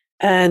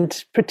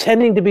And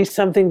pretending to be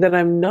something that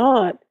I'm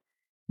not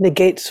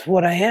negates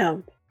what I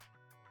am.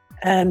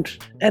 And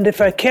if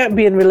I can't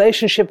be in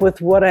relationship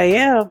with what I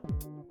am,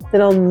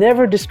 then I'll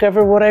never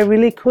discover what I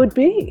really could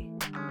be.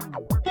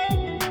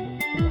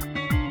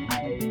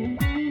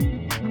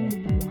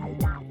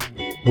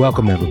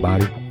 Welcome,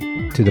 everybody,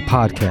 to the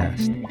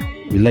podcast,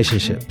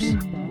 Relationships.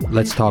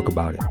 Let's talk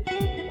about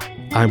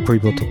it. I'm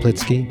Preble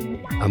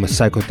Toplitsky. I'm a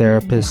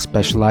psychotherapist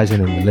specializing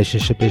in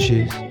relationship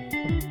issues.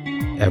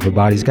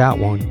 Everybody's got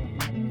one.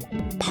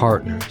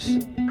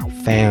 Partners,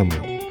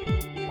 family,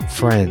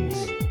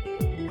 friends,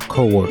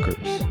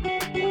 co-workers,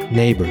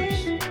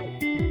 neighbors,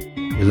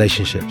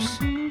 relationships.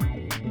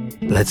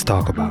 Let's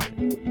talk about it.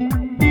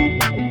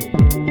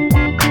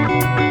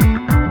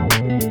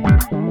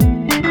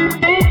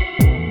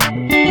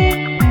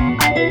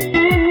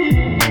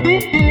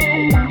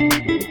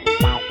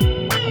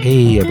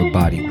 Hey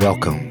everybody,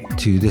 welcome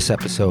to this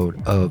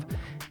episode of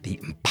the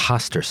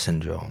Imposter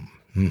Syndrome.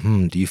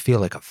 Do you feel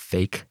like a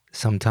fake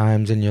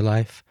sometimes in your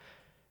life?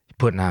 You're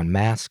putting on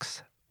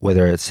masks,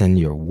 whether it's in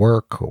your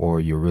work or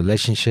your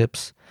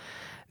relationships,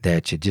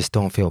 that you just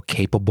don't feel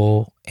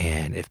capable,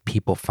 and if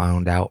people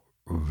found out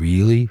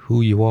really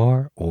who you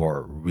are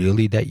or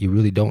really that you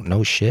really don't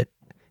know shit,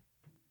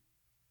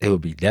 it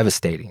would be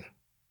devastating.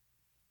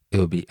 It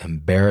would be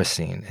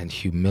embarrassing and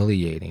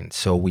humiliating.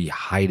 So we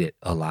hide it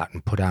a lot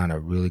and put on a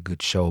really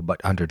good show,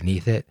 but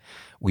underneath it,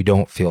 we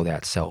don't feel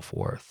that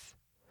self-worth.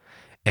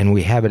 And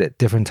we have it at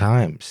different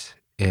times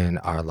in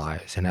our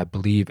lives. And I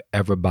believe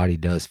everybody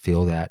does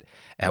feel that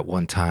at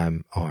one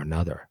time or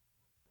another.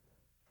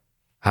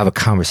 I have a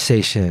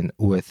conversation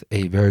with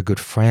a very good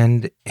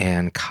friend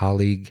and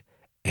colleague,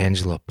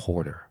 Angela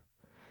Porter.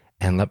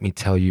 And let me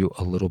tell you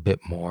a little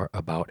bit more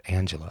about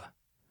Angela.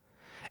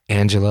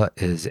 Angela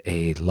is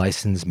a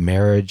licensed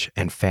marriage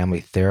and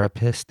family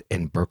therapist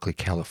in Berkeley,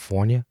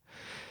 California.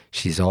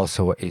 She's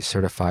also a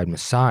certified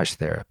massage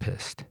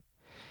therapist.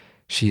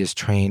 She is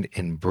trained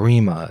in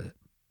Brima,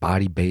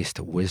 body-based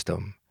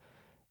wisdom,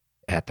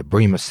 at the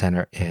Brima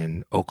Center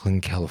in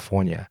Oakland,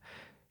 California.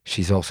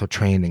 She's also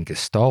trained in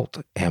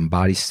Gestalt and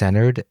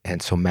body-centered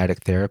and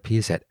somatic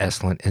therapies at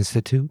Esalen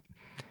Institute,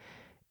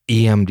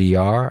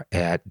 EMDR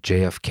at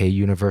JFK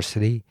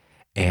University,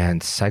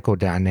 and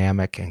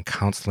psychodynamic and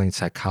counseling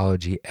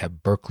psychology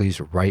at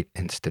Berkeley's Wright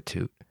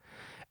Institute,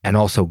 and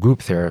also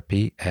group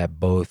therapy at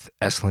both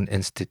Esalen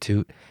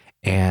Institute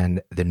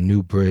and the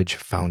Newbridge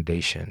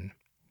Foundation.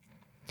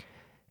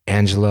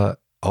 Angela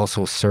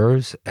also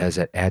serves as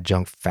an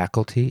adjunct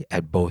faculty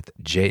at both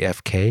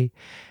JFK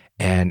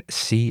and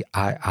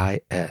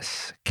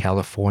CIIS,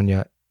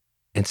 California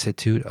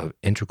Institute of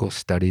Integral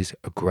Studies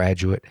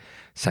graduate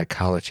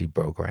psychology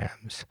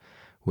programs,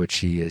 which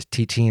she is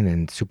teaching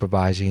and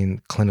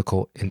supervising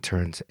clinical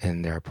interns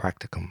in their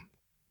practicum.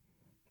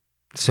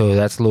 So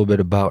that's a little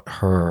bit about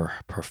her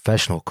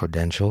professional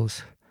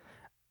credentials.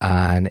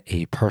 On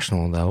a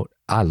personal note,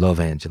 I love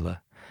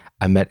Angela.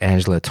 I met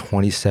Angela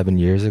 27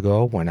 years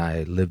ago when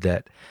I lived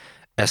at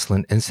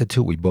Esalen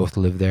Institute. We both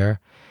lived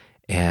there,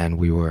 and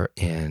we were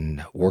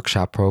in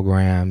workshop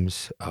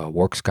programs, a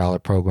work scholar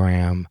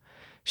program.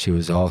 She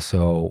was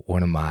also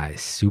one of my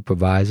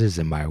supervisors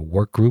in my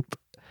work group.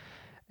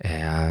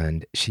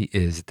 And she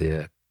is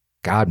the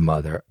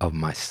godmother of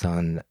my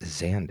son,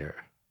 Xander.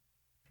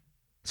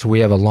 So we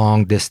have a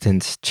long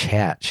distance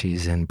chat.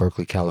 She's in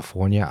Berkeley,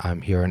 California.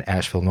 I'm here in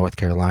Asheville, North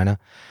Carolina.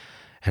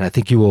 And I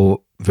think you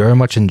will very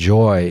much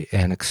enjoy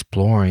and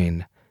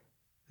exploring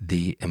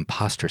the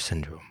imposter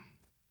syndrome.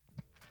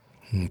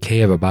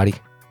 Okay, everybody.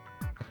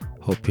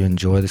 Hope you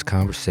enjoy this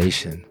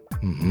conversation.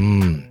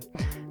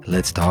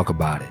 Let's talk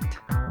about it.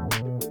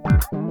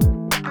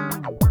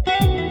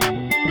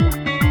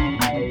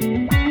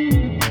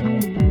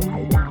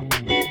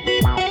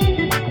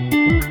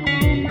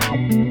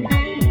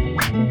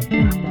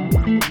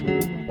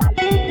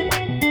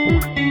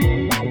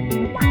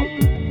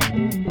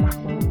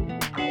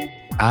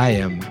 I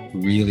am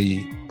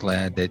really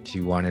glad that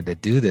you wanted to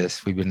do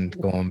this. We've been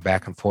going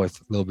back and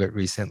forth a little bit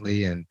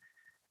recently. And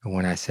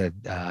when I said,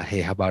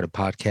 hey, how about a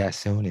podcast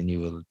soon? And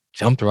you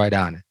jumped right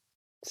on it.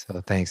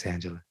 So thanks,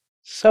 Angela.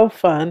 So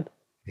fun.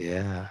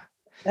 Yeah.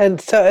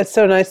 And so it's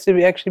so nice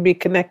to actually be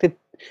connected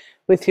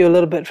with you a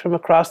little bit from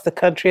across the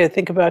country. I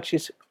think about you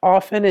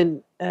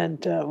often,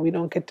 and we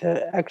don't get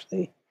to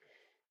actually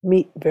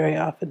meet very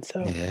often.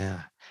 So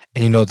yeah.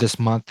 And this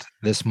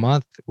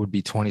month would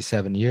be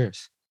 27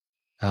 years.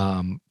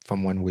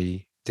 From when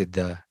we did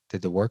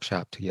the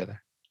workshop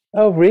together.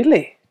 Oh,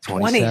 really?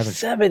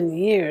 27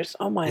 years.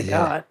 Oh my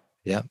God.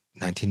 Yep.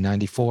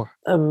 1994.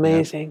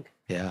 Amazing.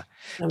 Yeah.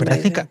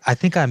 Amazing. But I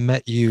think I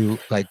met you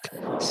like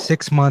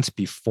 6 months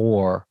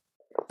before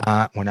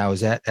when I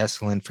was at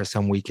Esalen for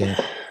some weekend.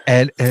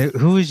 And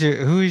who is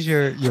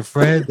your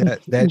friend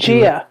that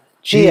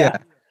Gia.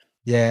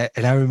 Yeah.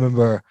 And I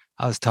remember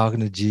I was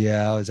talking to Gia.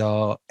 I was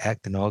all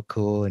acting all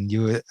cool, and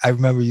I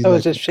remember you. I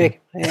was just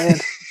shaking my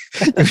head.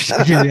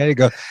 You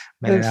go,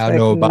 man, I don't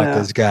know about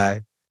this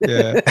guy.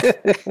 Yeah.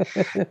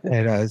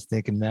 And I was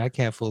thinking, man, I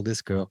can't fool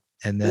this girl.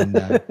 And then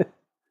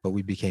but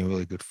we became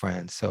really good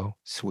friends. So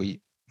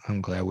sweet. I'm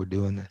glad we're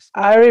doing this.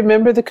 I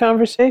remember the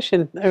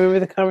conversation. I remember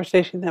the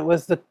conversation that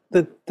was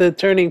the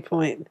turning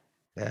point.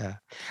 Yeah.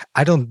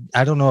 I don't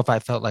know if I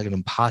felt like an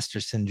imposter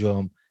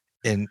syndrome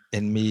in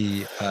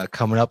me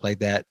coming up like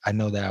that. I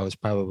know that I was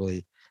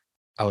probably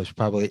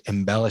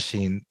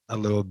embellishing a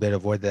little bit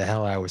of what the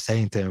hell I was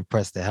saying to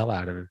impress the hell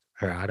out of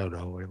her. I don't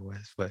know what it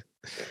was, but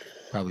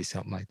probably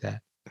something like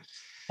that.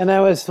 And I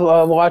was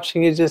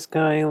watching you just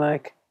going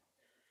like,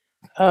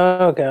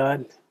 oh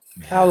God,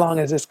 how Yeah, long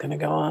is this going to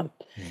go on?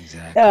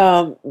 exactly.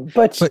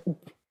 But But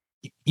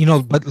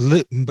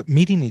but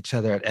meeting each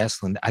other at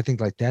Esalen, I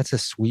think like that's a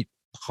sweet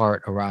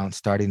part around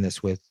starting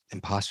this with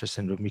imposter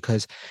syndrome,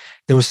 because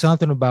there was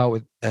something about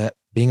with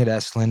being at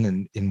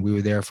Esalen, and we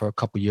were there for a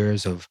couple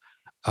years of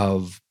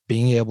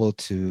being able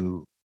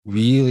to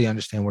really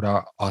understand what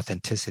our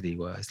authenticity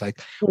was.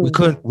 Like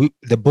Mhm,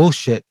 the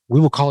bullshit, we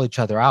would call each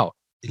other out.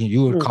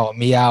 You would mm, call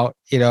me out,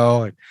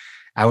 and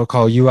I would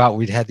call you out.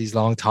 We'd had these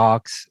long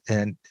talks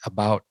and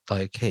about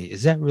like, hey,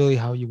 is that really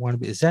how you want to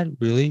be? Is that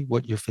really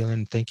what you're feeling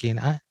and thinking?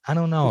 I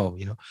don't know.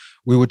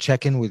 We would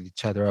check in with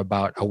each other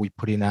about, are we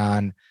putting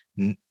on,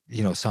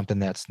 something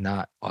that's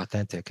not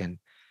authentic, and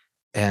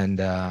and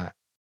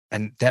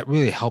that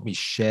really helped me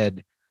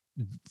shed,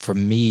 for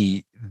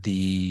me,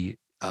 the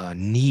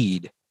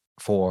need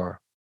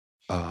for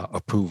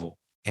approval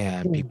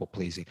and mm, people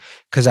pleasing,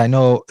 because I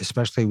know,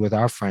 especially with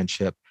our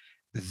friendship,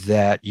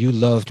 that you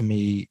loved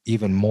me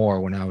even more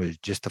when I was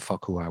just the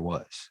fuck who I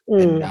was,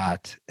 and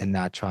mm.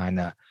 not trying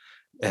to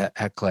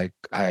act like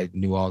I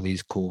knew all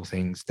these cool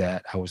things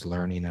that I was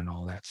learning and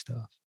all that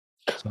stuff.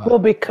 So Well,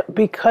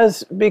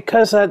 because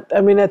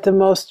I mean, at the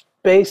most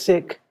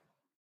basic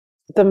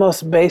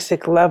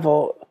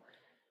level,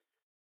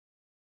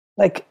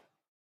 like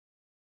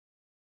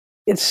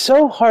it's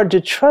so hard to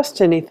trust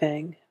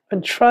anything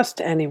and trust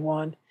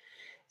anyone.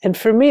 And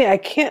for me, I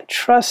can't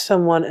trust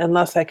someone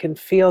unless I can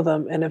feel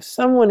them. And if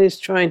someone is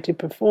trying to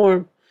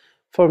perform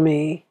for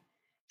me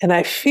and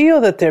I feel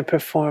that they're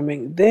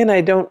performing, then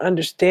I don't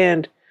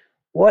understand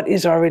what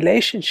is our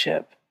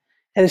relationship.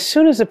 And as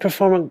soon as the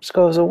performance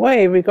goes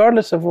away,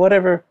 regardless of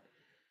whatever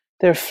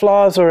their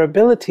flaws or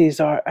abilities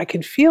are, I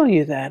can feel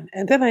you then.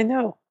 And then I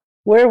know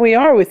where we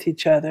are with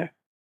each other.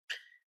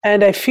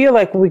 And I feel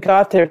like we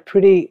got there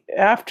pretty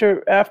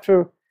after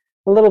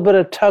a little bit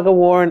of tug of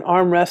war and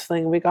arm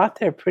wrestling, we got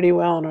there pretty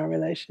well in our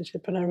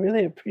relationship, and I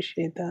really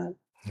appreciate that.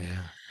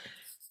 yeah.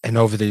 And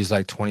over these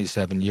like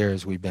 27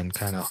 years, we've been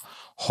kind of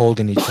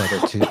holding each other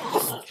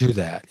to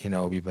that.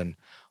 We've been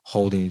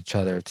holding each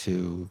other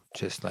to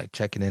just like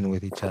checking in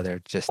with each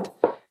other, just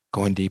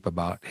going deep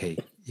about, hey,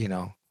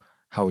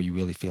 how are you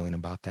really feeling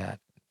about that?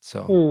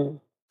 So Hmm.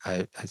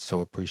 I so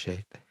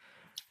appreciate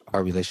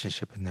our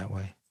relationship in that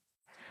way.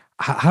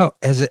 How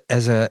as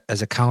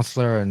a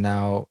counselor and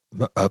now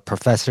a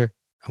professor,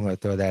 I'm going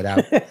to throw that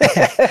out.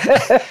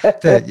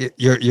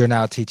 You're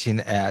now teaching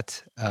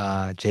at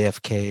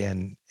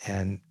JFK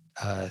and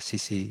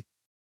CC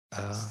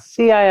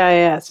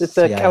CIIS, it's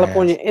the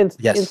California CIIS.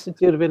 Yes,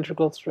 Institute of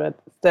Integral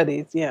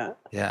Studies. Yeah.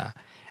 yeah.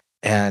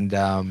 And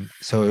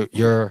so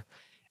you're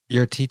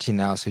teaching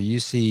now, so you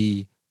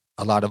see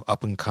a lot of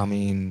up and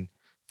coming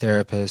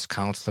therapists,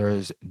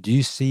 counselors. Do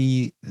you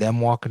see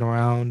them walking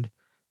around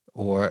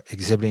or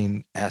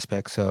exhibiting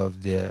aspects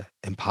of the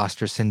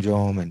imposter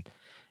syndrome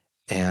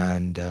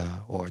and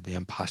or the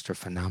imposter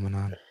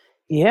phenomenon?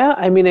 Yeah.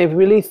 I mean, I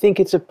really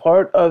think it's a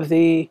part of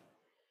the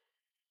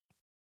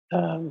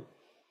um,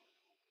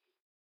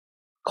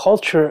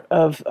 culture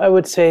of, I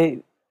would say,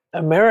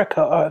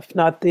 America, if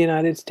not the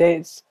United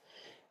States,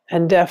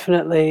 and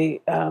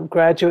definitely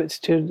graduate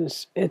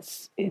students.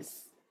 It's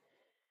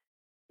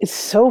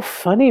so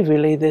funny,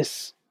 really,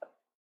 this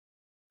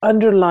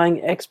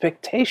underlying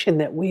expectation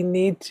that we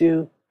need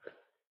to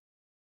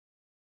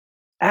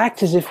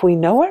act as if we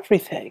know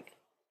everything,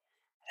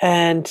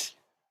 and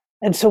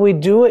and so we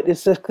do it.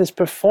 It's like this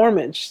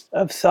performance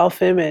of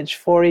self-image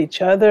for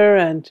each other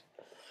and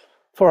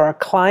for our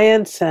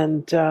clients,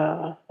 and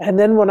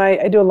then when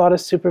I do a lot of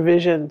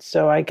supervision,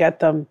 so I get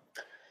them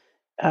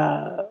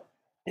uh,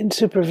 in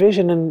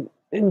supervision and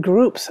in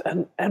groups,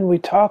 and we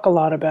talk a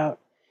lot about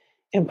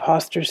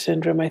imposter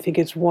syndrome. I think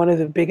it's one of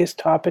the biggest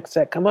topics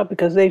that come up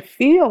because they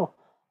feel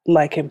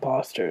like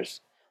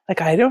imposters.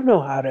 Like, I don't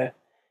know how to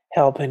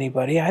help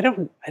anybody. I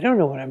don't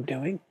know what I'm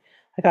doing.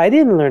 Like, I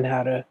didn't learn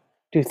how to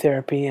do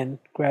therapy in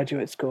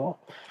graduate school.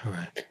 All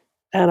right.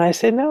 And I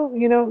said, no,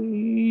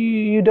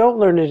 you don't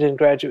learn it in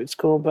graduate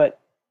school, but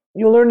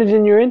you learn it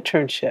in your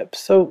internship.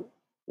 So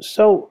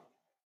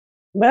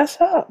mess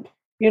up,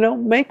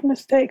 make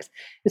mistakes.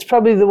 It's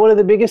probably one of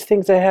the biggest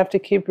things I have to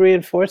keep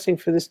reinforcing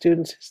for the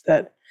students is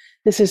that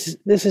this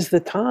is the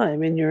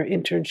time in your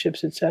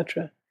internships,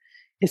 etc.,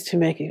 is to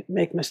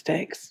make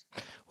mistakes.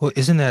 Well,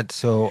 isn't that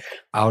so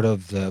out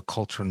of the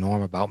cultural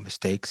norm about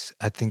mistakes?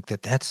 I think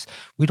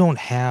we don't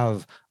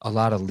have a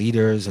lot of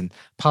leaders, and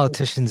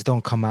politicians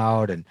don't come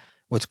out, and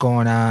what's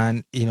going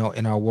on,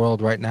 in our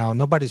world right now.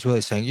 Nobody's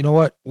really saying, you know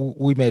what,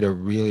 we made a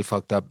really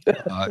fucked up,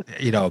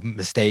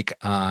 mistake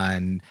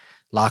on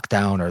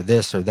lockdown or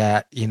this or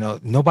that,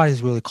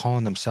 nobody's really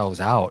calling themselves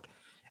out.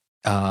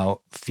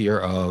 Fear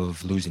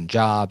of losing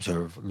jobs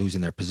or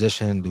losing their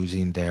position,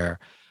 losing their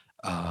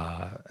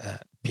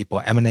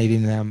people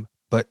emanating them.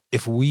 But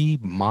if we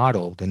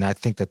modeled, and I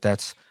think that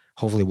that's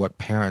hopefully what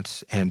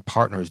parents and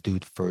partners do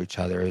for each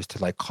other, is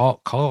to like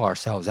call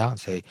ourselves out and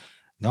say,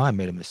 no, I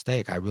made a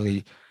mistake. I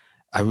really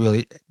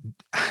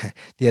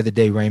the other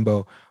day,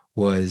 Rainbow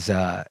was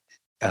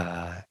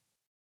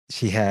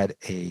she had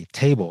a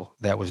table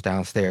that was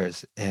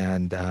downstairs,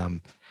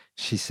 and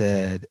she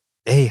said,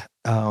 hey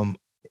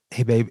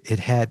babe,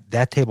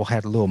 that table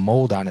had a little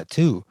mold on it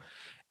too.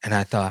 And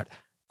I thought,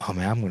 oh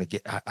man,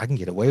 I can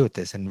get away with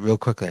this. And real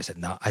quickly I said,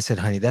 no. I said,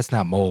 honey, that's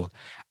not mold.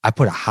 I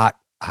put a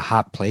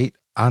hot plate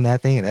on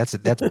that thing, and that's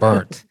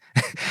burnt.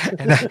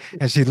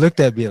 and she looked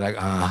at me like,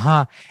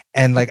 uh-huh.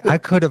 And like I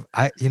could have,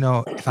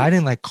 if I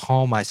didn't like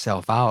call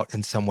myself out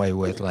in some way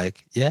with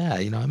like, yeah,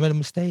 I made a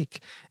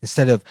mistake,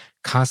 instead of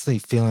constantly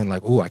feeling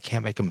like, oh, I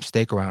can't make a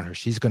mistake around her,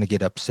 she's going to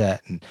get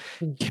upset, and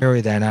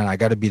carry that on. I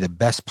got to be the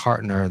best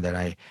partner, that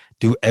I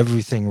do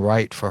everything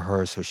right for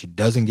her so she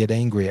doesn't get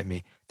angry at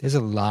me. There's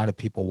a lot of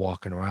people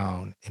walking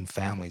around in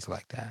families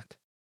like that.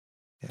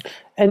 Yeah.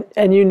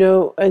 And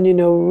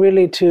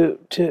really to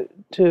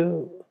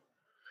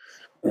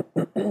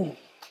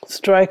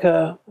strike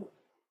a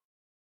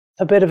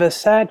bit of a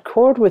sad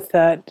chord with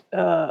that.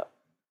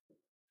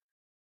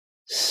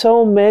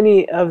 So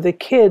many of the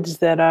kids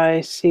that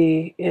I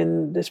see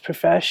in this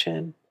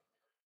profession,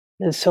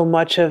 and so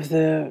much of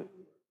the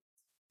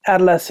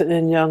adolescent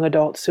and young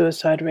adult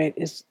suicide rate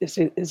is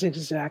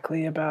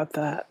exactly about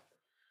that.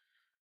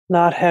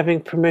 Not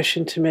having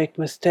permission to make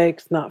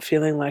mistakes, not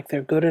feeling like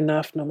they're good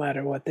enough no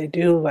matter what they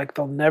do, like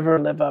they'll never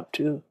live up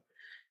to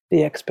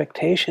the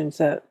expectations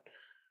that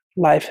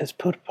life has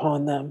put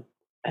upon them.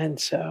 And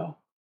so,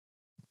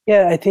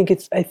 yeah, I think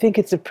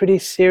it's a pretty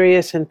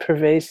serious and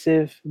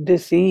pervasive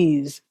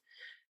disease,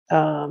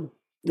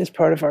 as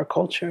part of our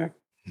culture.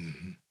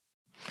 Mm-hmm.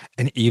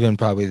 And even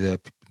probably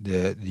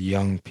the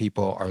young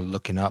people are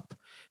looking up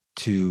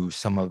to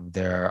some of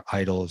their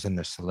idols and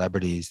their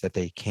celebrities, that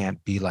they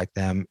can't be like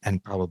them,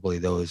 and probably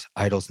those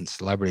idols and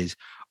celebrities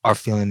are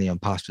feeling the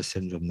imposter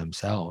syndrome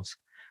themselves.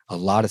 A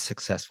lot of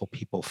successful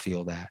people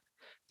feel that.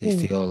 They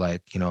feel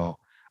like,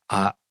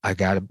 I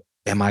gotta,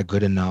 am I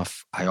good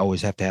enough? I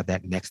always have to have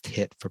that next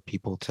hit for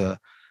people to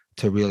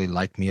really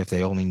like me, if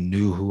they only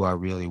knew who I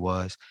really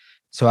was.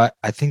 So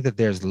I think that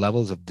there's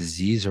levels of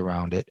disease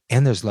around it,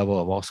 and there's level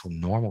of also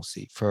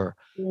normalcy for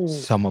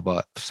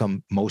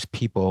most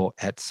people.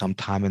 At some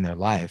time in their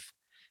life,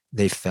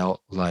 they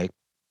felt like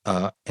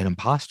an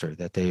imposter.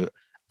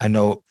 I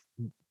know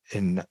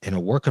in a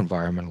work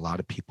environment, a lot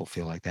of people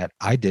feel like that.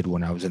 I did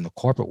when I was in the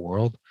corporate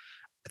world.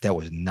 That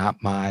was not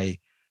my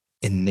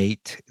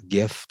innate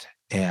gift,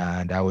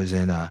 and I was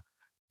in a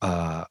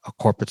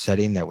corporate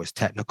setting that was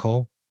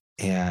technical,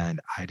 and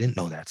I didn't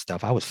know that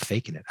stuff. I was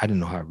faking it. I didn't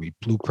know how to read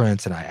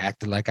blueprints, and I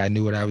acted like I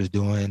knew what I was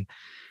doing.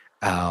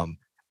 I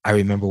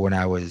remember when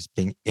I was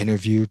being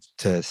interviewed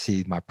to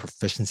see my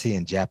proficiency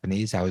in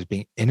Japanese, I was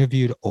being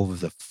interviewed over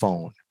the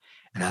phone,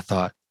 and I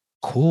thought,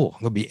 cool,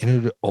 I'm gonna be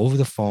interviewed over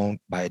the phone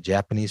by a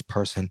Japanese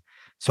person.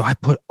 So I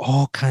put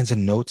all kinds of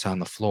notes on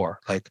the floor,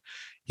 like,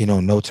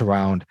 notes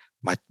around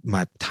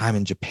my time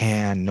in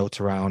Japan, notes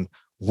around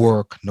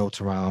work,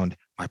 notes around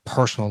my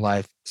personal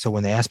life. So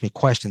when they asked me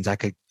questions, I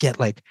could get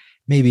like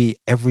maybe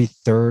every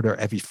third or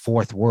every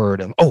fourth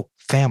word of, oh,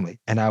 family.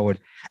 And I would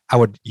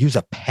use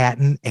a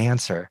patent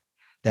answer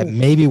that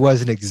maybe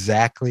wasn't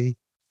exactly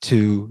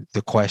to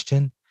the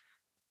question.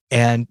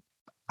 And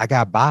I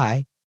got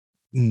by,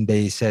 and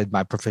they said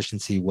my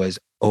proficiency was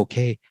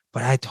okay,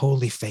 but I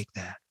totally faked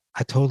that.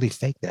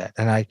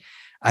 And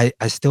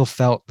I still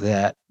felt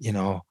that,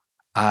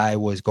 I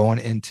was going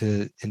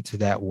into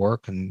that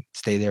work and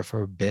stay there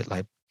for a bit,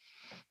 like,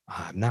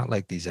 I'm not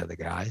like these other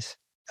guys.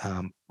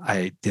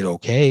 I did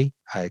okay.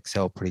 I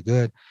excelled pretty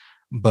good,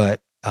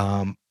 but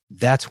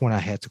that's when I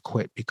had to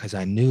quit, because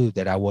I knew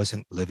that I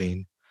wasn't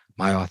living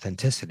my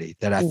authenticity,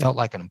 that I felt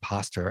like an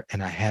imposter,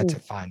 and I had to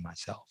find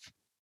myself.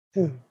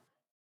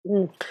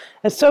 Yeah.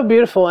 It's so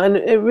beautiful, and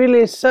it really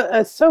is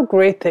it's so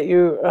great that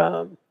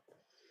you're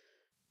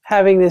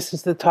having this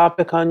as the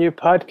topic on your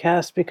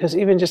podcast, because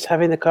even just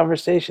having the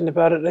conversation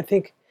about it, I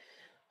think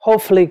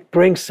hopefully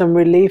brings some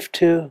relief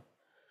to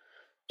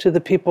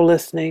the people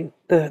listening,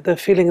 the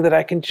feeling that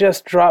I can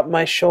just drop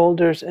my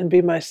shoulders and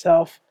be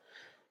myself,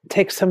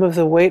 take some of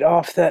the weight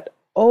off that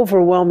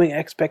overwhelming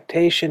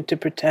expectation to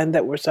pretend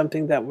that we're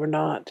something that we're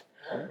not.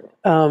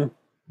 I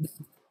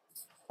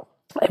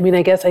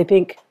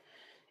think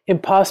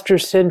imposter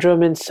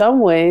syndrome in some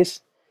ways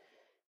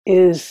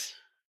is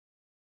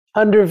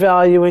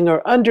undervaluing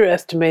or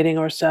underestimating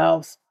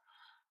ourselves,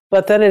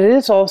 but then it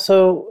is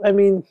also,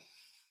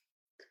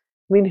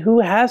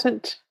 who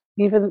hasn't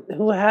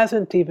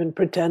even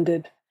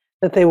pretended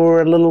that they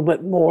were a little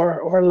bit more,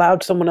 or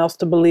allowed someone else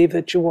to believe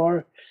that you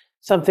are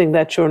something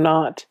that you're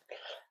not?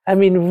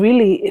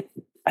 Really,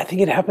 I think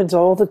it happens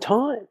all the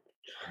time.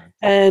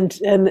 And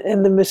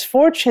the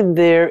misfortune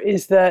there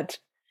is that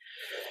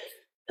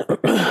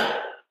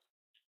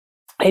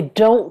I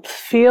don't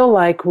feel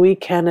like we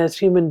can, as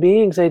human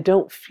beings, I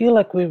don't feel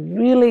like we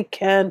really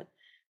can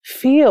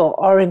feel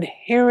our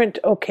inherent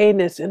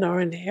okayness and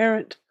our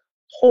inherent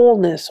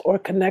wholeness or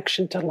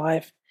connection to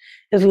life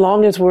as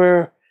long as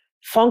we're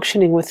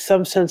functioning with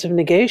some sense of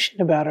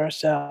negation about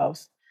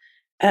ourselves.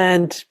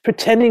 And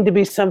pretending to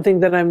be something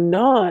that I'm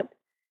not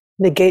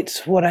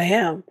negates what I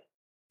am.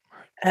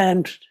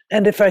 And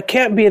if I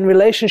can't be in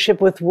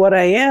relationship with what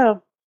I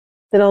am,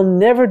 then I'll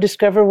never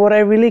discover what I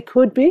really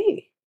could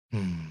be.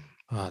 Mm.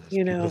 Oh, that's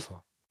You know.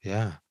 beautiful.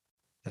 Yeah,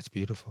 that's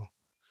beautiful.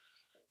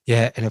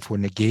 Yeah, and if we're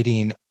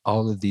negating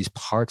all of these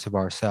parts of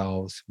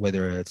ourselves,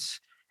 whether it's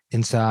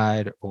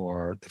inside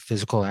or the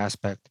physical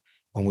aspect,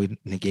 when we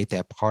negate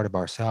that part of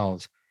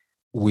ourselves,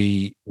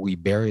 we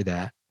bury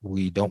that.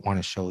 We don't want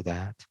to show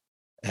that,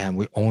 and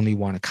we only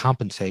want to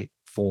compensate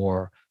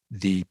for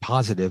the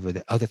positive or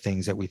the other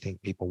things that we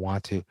think people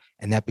want to,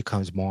 and that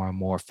becomes more and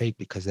more fake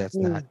because that's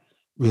not Mm,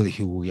 really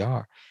who we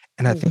are.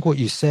 And I mm, think what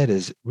you said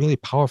is really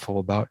powerful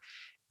about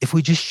if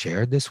we just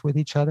shared this with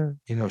each other,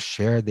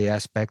 share the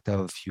aspect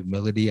of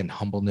humility and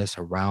humbleness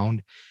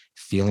around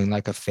feeling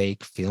like a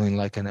fake, feeling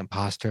like an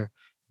imposter.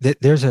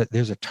 There's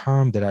a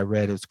term that I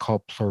read, it's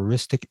called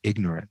pluralistic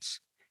ignorance.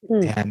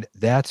 mm, And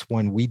that's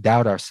when we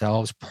doubt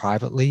ourselves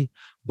privately,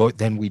 but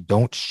then we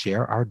don't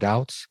share our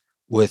doubts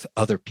with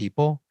other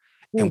people.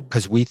 And mm,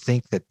 because we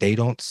think that they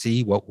don't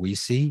see what we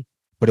see.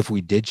 But if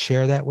we did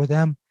share that with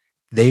them,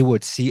 they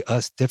would see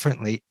us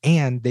differently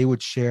and they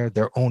would share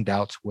their own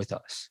doubts with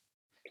us.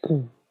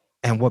 mm.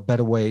 And what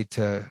better way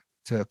to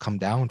come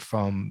down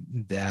from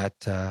that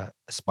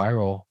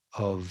spiral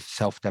of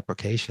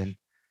self-deprecation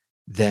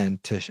than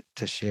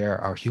to share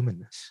our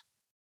humanness?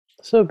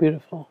 So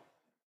beautiful,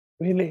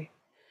 really.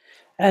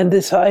 And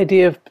this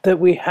idea of that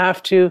we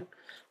have to,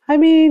 I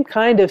mean,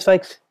 kind of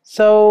like,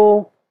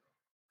 so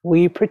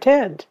we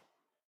pretend,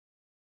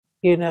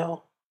 you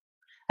know.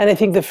 And I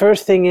think the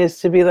first thing is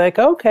to be like,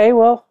 okay,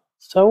 well,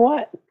 so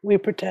what? We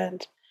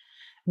pretend.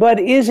 But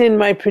is in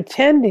my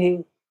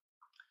pretending,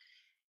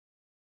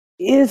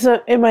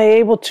 am I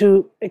able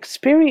to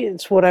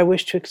experience what I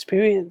wish to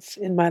experience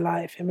in my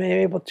life? Am I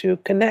able to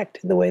connect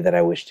in the way that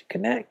I wish to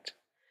connect?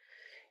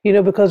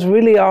 Because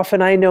really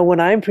often I know when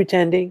I'm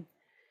pretending,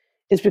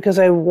 is because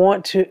I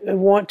want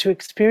to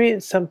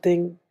experience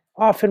something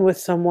often with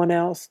someone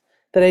else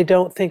that I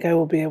don't think I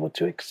will be able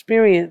to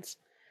experience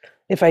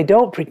if I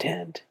don't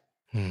pretend.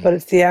 But Hmm.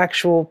 it's the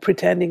actual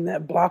pretending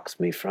that blocks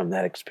me from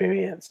that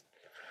experience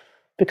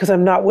because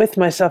I'm not with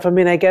myself. I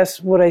mean, I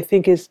guess what I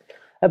think is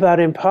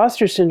about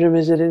imposter syndrome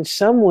is that in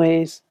some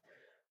ways,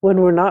 when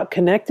we're not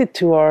connected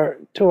to our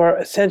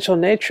essential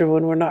nature,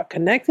 when we're not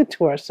connected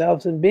to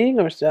ourselves and being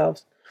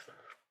ourselves,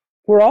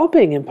 we're all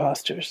being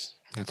imposters.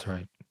 That's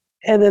right.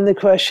 And then the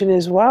question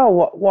is,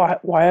 wow,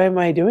 why am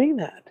I doing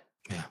that?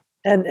 Yeah.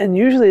 And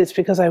usually it's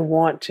because I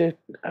want to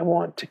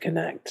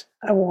connect.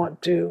 I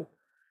want to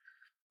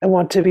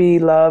be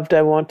loved.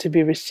 I want to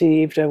be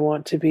received. I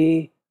want to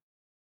be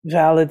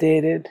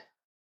validated,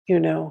 you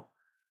know,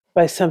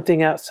 by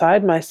something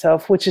outside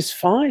myself, which is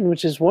fine,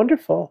 which is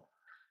wonderful.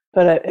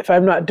 But if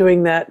I'm not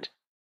doing that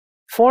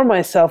for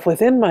myself,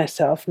 within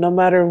myself, no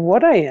matter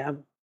what I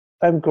am,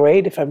 if I'm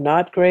great, if I'm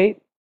not great,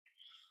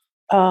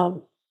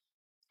 um,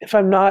 if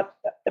I'm not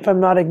if I'm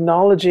not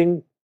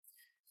acknowledging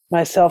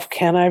myself,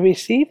 can I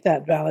receive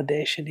that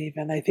validation?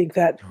 Even I think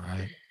that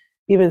Right.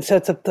 even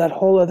sets up that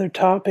whole other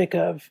topic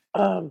of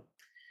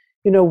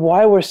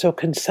why we're so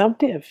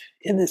consumptive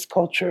in this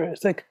culture.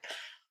 It's like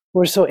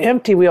we're so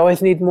empty. We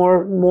always need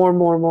more, more,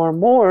 more, more,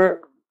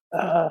 more,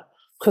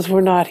 because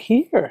we're not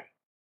here.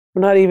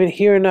 We're not even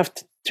here enough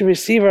to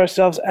receive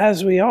ourselves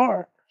as we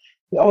are.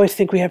 We always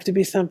think we have to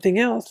be something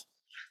else.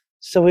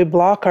 So we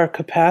block our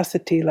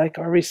capacity, like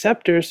our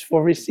receptors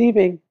for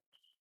receiving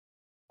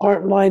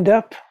aren't lined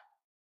up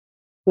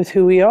with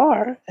who we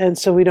are. And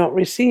so we don't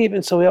receive.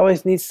 And so we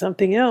always need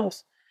something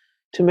else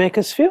to make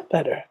us feel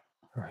better.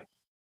 Right.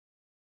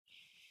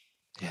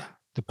 Yeah.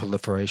 The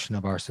proliferation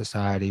of our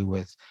society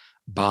with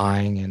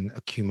buying and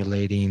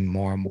accumulating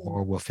more and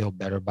more, we'll feel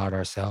better about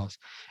ourselves.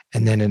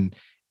 And then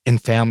in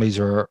families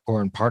or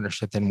in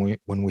partnership, then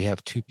when we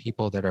have two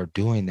people that are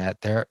doing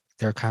that, they're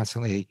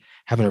constantly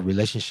having a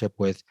relationship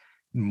with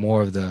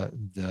more of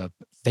the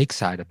fake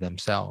side of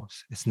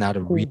themselves. It's not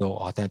a real Mm,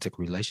 authentic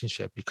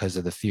relationship because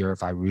of the fear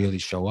if I really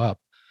show up,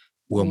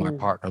 will my mm,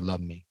 partner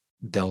love me?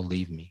 They'll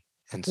leave me,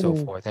 and so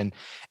mm, forth. And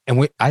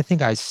I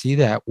think I see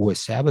that with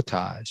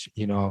sabotage.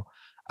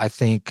 I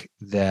think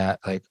that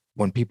like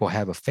when people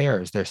have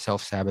affairs, they're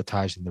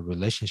self-sabotaging the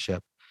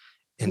relationship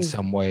in mm,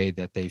 some way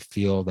that they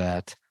feel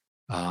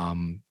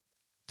um,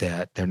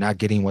 that they're not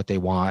getting what they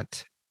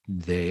want.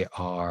 They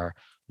are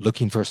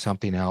looking for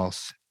something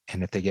else.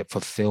 And if they get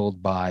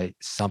fulfilled by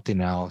something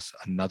else,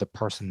 another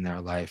person in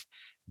their life,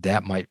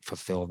 that might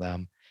fulfill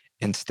them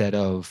instead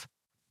of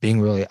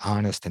being really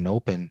honest and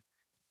open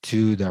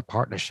to their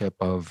partnership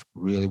of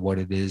really what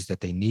it is that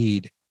they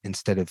need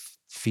instead of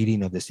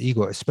feeding of this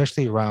ego,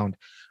 especially around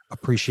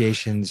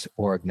appreciations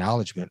or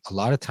acknowledgement. A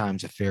lot of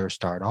times affairs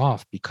start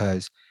off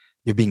because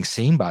you're being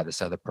seen by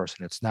this other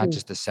person. It's not Mm.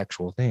 just a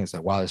sexual thing. It's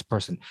like, wow, this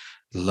person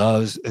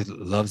loves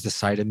the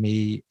sight of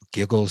me,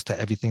 giggles to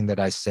everything that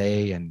I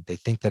say, and they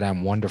think that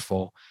I'm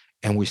wonderful.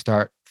 And we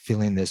start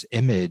feeling this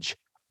image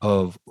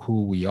of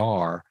who we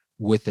are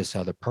with this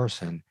other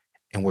person,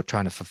 and we're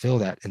trying to fulfill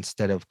that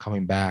instead of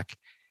coming back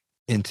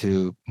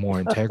into more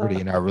integrity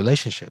in our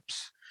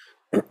relationships.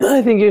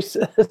 I think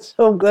so.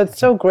 That's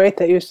so great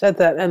that you said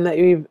that, and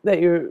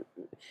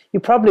you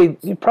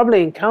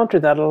probably encounter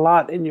that a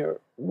lot in your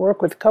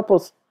work with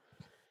couples.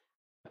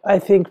 I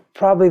think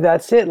probably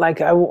that's it. Like,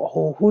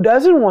 who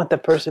doesn't want the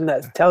person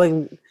that's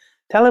telling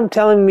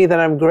me that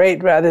I'm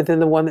great rather than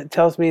the one that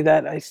tells me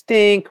that I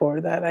stink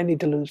or that I need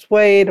to lose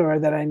weight or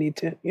that I need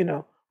to,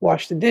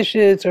 wash the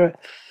dishes or,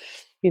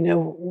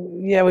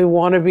 yeah, we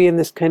want to be in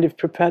this kind of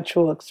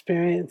perpetual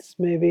experience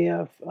maybe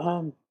of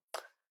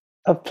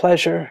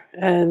pleasure.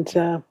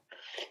 And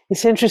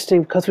it's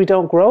interesting because we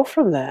don't grow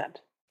from that.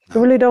 We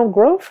No. really don't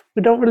grow.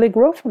 We don't really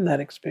grow from that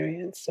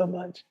experience so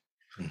much.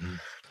 Mhm.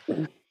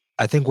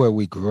 I think where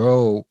we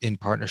grow in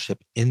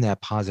partnership in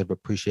that positive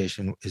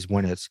appreciation is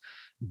when it's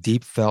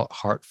deep felt,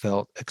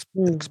 heartfelt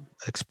Mm,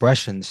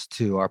 expressions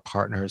to our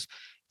partners.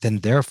 Then,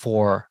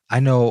 therefore, I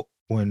know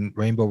when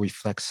Rainbow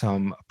reflects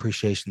some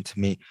appreciation to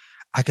me,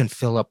 I can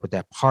fill up with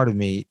that part of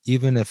me.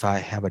 Even if I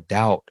have a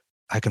doubt,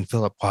 I can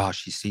fill up, wow,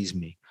 she sees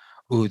me.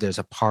 Ooh, there's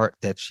a part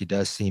that she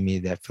does see me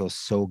that feels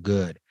so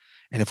good.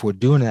 And if we're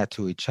doing that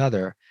to each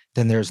other,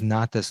 then there's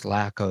not this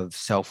lack of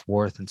self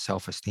worth and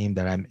self esteem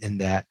that I'm in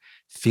that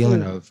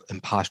feeling mm, of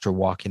imposter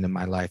walking in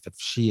my life. If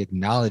she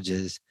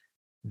acknowledges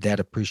that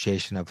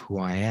appreciation of who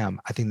I am,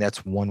 I think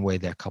that's one way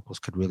that couples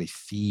could really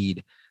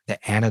feed the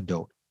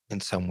antidote in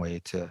some way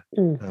to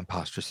mm, the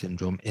imposter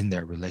syndrome in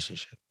their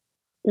relationship.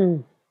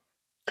 mm.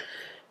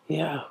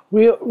 Yeah,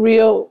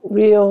 real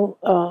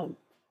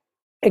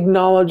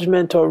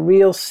acknowledgement or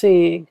real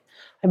seeing.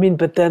 I mean,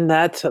 but then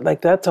that's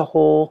a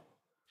whole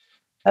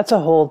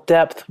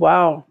depth.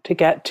 Wow, to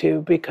get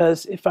to,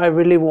 because if I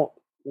really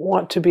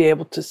want to be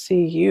able to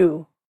see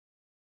you,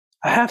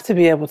 I have to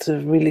be able to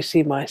really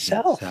see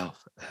myself.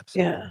 Self, Yeah,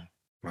 absolutely.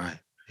 Right.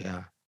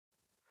 Yeah.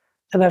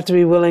 and I have to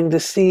be willing to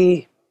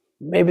see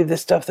maybe the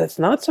stuff that's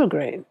not so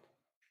great.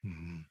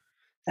 Mhm.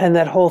 And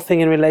that whole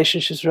thing in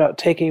relationships about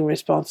taking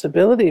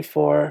responsibility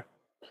for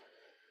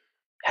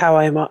how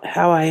I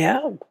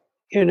am,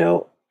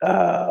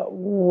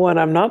 when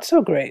I'm not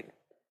so great.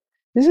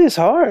 This is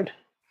hard.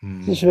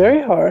 It's Mhm.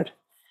 very hard.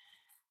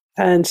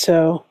 And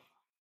so,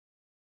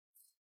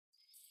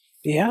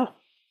 yeah,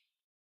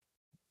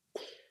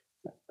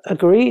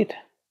 agreed.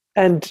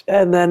 And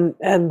then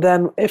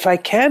if I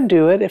can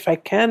do it, if I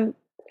can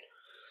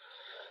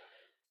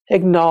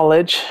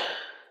acknowledge,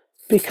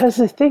 because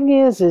the thing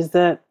is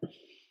that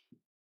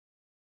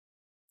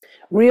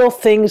real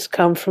things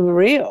come from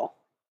real,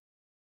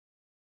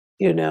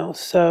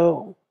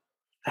 so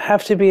I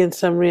have to be in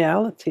some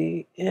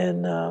reality.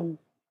 And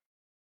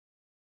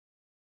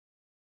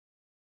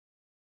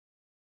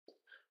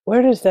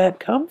where does that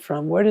come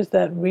from? Where does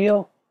that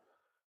real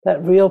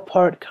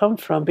part come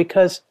from?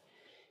 Because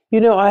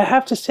I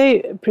have to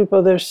say,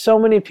 people, there's so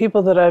many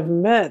people that I've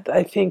met,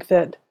 I think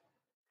that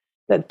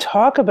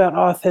talk about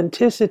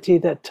authenticity,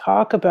 that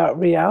talk about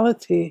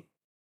reality.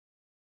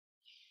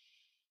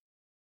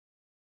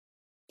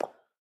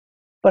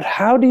 But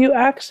how do you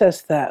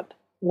access that?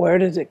 Where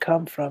does it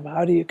come from?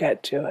 How do you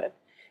get to it?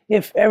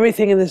 If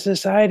everything in the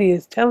society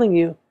is telling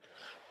you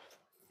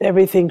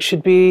everything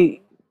should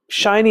be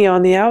shiny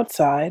on the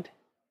outside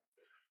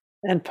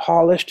and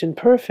polished and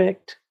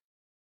perfect,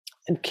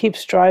 and keep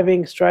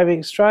striving,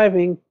 striving,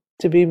 striving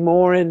to be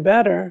more and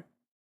better,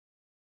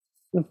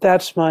 if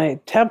that's my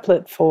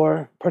template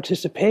for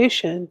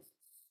participation,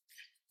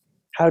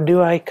 how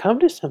do I come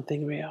to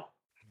something real?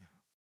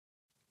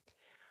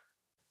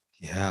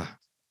 Yeah.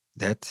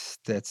 That's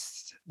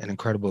an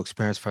incredible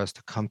experience for us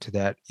to come to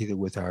that either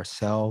with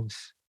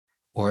ourselves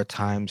or at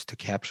times to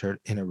capture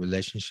it in a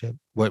relationship.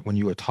 What when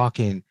you were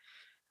talking,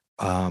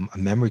 a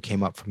memory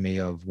came up for me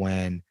of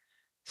when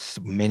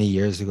many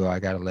years ago I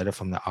got a letter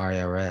from the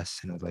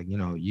IRS and it was like,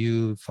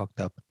 you fucked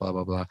up, blah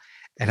blah blah.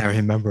 And I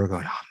remember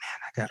going, oh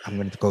man, I'm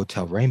going to go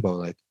tell Rainbow,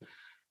 like,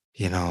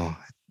 you know,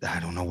 I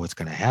don't know what's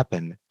going to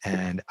happen.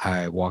 And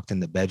I walked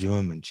in the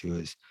bedroom and she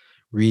was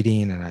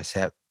reading, and I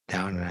sat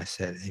down and I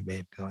said, hey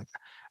babe, like,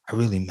 I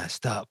really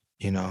messed up,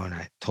 and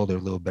I told her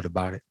a little bit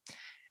about it.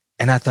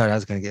 And I thought I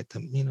was going to get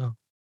them,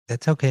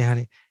 that's okay,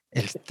 honey.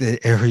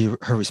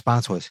 Her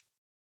response was,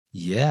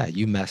 yeah,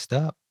 you messed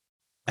up.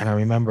 And I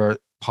remember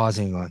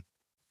pausing on,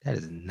 that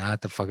is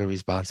not the fucking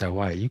response I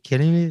want. Are you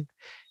kidding me?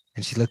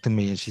 And she looked at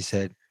me and she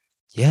said,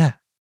 yeah,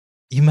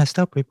 you messed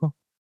up, people.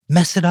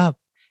 Mess it up.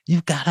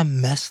 You gotta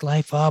mess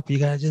life up. You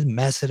gotta just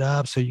mess it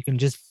up so you can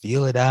just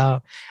feel it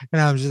out.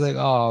 And I'm just like,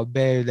 oh,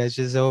 babe, that's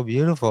just so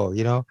beautiful.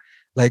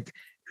 Like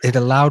it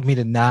allowed me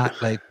to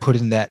not like put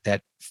in that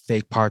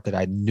fake part that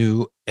I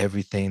knew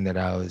everything that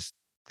I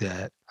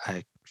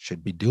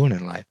should be doing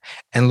in life.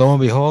 And lo and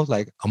behold,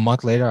 like a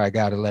month later, I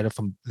got a letter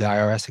from the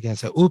IRS again.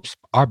 Said, oops,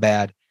 our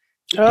bad.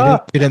 You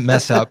didn't Oh. you didn't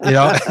mess up.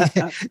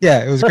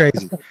 Yeah, it was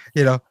crazy.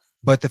 You know.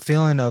 But the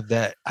feeling of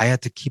that I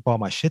had to keep all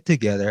my shit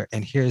together,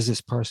 and here's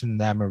this person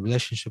that I'm in a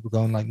relationship with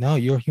going like, no,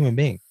 you're a human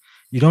being.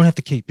 You don't have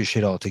to keep your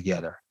shit all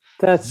together.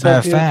 That's so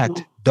Matter of fact,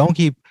 beautiful. don't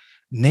keep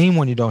name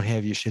when you don't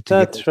have your shit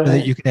together That's so that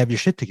right. you can have your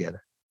shit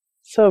together.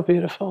 So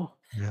beautiful.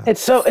 Yeah.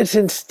 It's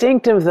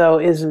instinctive though,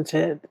 isn't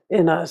it,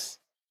 in us?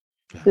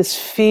 Yeah. This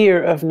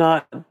fear of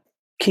not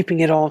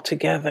keeping it all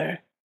together.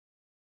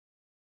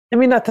 I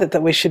mean, not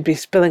that we should be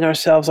spilling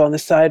ourselves on the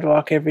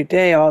sidewalk every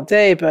day, all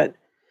day, but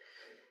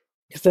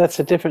because that's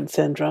a different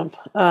syndrome.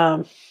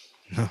 But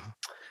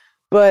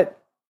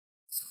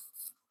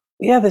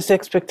yeah, this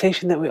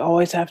expectation that we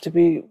always have to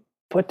be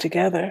put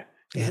together,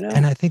 you Yeah,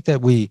 and know? I think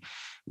that we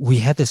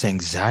had this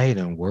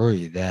anxiety and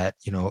worry that,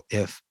 you know,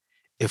 if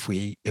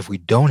we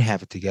don't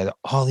have it together,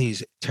 all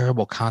these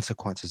terrible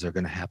consequences are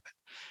going to happen.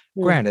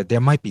 Mm, Granted, there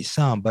might be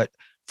some, but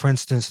for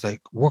instance,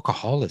 like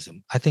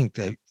workaholism, I think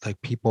that like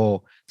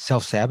people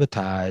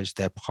self-sabotage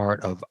that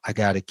part of I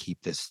got to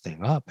keep this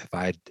thing up.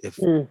 If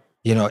mm,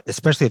 you know,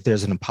 especially if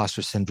there's an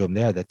imposter syndrome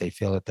there that they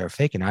feel that they're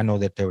faking. I know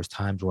that there was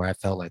times where I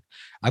felt like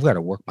I've got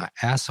to work my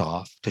ass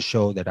off to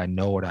show that I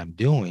know what I'm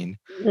doing,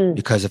 mm,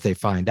 because if they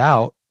find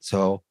out,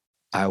 so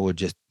I would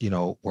just,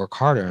 work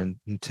harder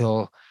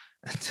until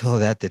until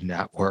that did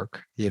not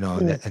work, and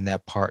mm.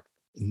 that part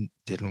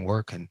didn't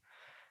work.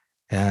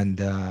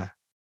 And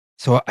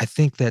so I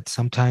think that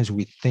sometimes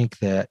we think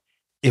that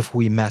if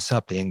we mess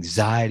up, the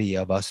anxiety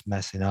of us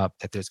messing up,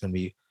 that there's going to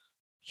be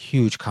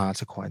huge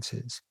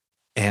consequences.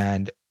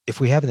 And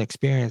if we have an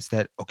experience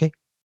that, okay,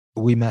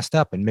 we messed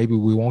up and maybe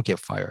we won't get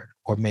fired,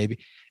 or maybe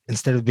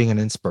instead of being an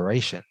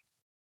inspiration,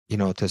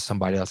 to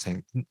somebody else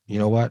saying, you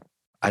know what,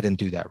 I didn't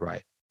do that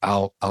right.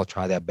 I'll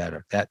try that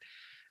better. That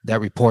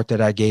report that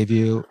I gave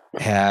you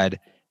had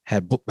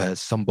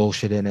some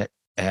bullshit in it,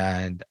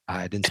 and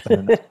I didn't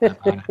spend enough time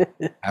on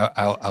it.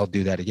 I'll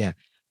do that again.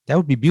 That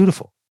would be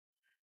beautiful.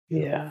 You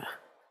know. Yeah.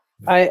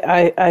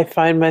 Yeah. I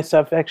find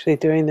myself actually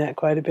doing that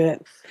quite a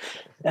bit.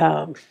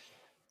 Um,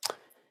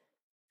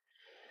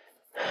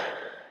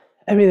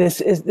 I mean,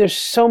 there's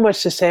so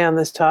much to say on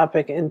this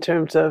topic in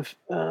terms of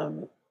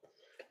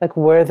like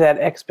where that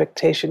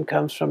expectation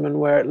comes from and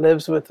where it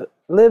lives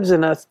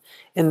in us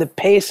in the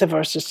pace of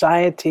our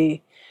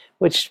society,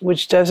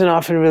 which doesn't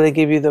often really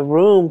give you the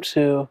room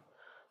to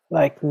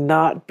like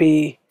not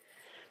be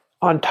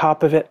on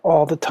top of it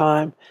all the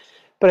time.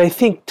 But I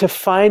think to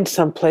find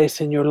some place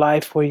in your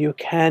life where you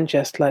can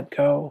just let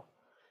go,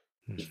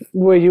 Mhm.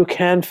 where you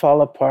can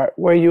fall apart,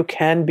 where you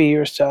can be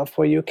yourself,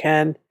 where you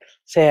can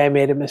say, I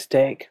made a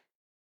mistake.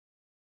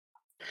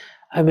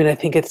 I mean, I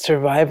think it's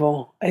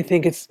survival. I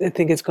think it's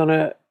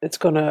gonna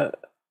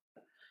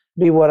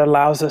be what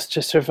allows us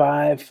to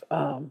survive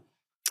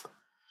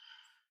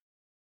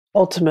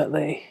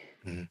ultimately,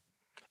 Mhm.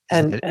 Isn't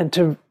and it and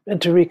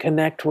to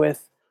reconnect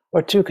with,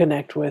 or to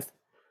connect with,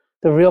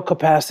 the real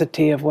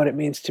capacity of what it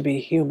means to be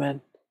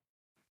human.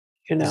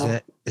 You is know.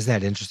 that isn't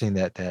that interesting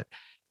that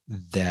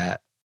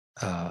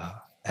uh,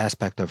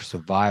 aspect of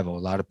survival? A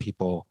lot of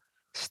people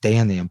stay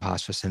in the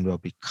imposter syndrome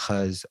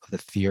because of the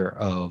fear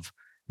of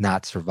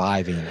not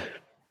surviving,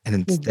 and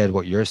Mhm. instead,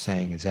 what you're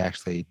saying is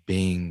actually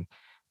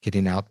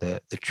getting out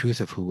the truth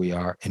of who we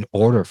are in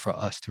order for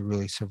us to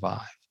really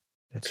survive.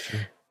 That's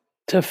true.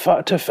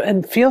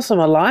 And feel some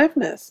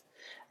aliveness.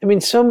 I mean,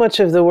 so much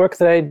of the work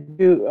that I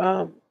do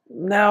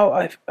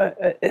now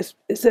is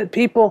that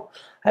people.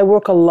 I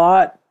work a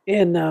lot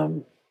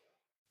in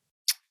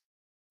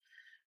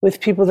with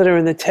people that are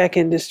in the tech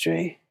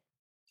industry,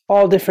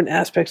 all different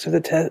aspects of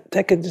the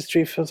tech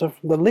industry, so from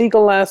the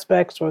legal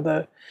aspects or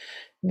the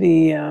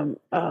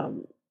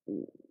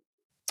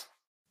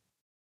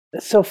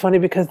it's so funny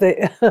because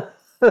they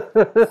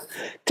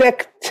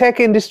tech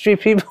industry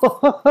people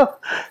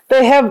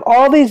they have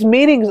all these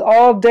meetings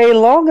all day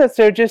long that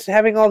they're just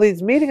having all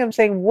these meetings. I'm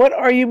saying, what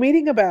are you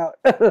meeting about?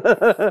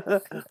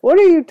 What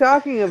are you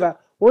talking about?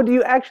 What do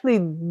you actually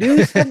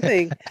do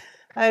something?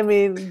 I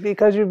mean,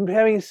 because you're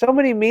having so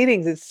many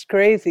meetings, it's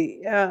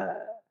crazy.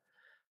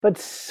 But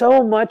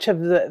so much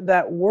of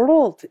that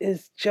world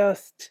is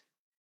just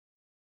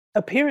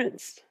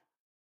appearance.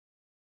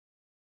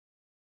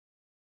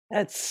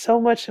 It's so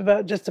much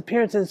about just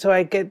appearance. And so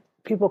I get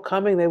people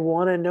coming, they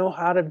want to know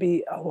how to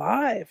be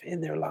alive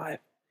in their life,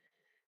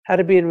 how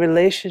to be in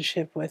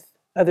relationship with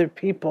other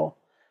people.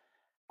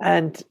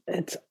 And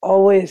it's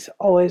always,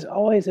 always,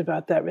 always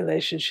about that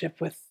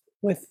relationship with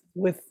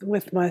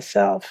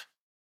myself.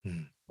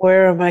 Mm.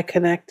 Where am I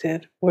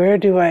connected? Where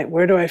do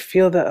I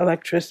feel the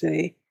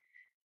electricity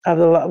of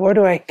where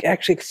do I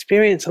actually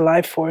experience a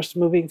life force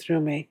moving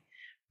through me?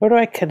 Where do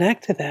I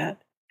connect to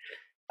that?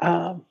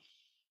 Um,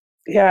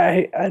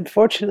 yeah,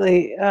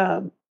 unfortunately,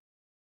 I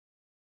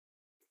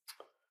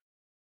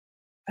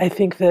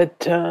think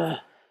that I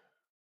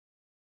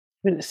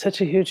mean, it's such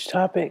a huge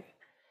topic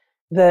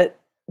that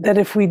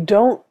if we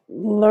don't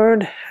learn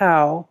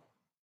how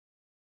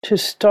to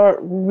start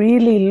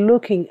really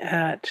looking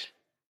at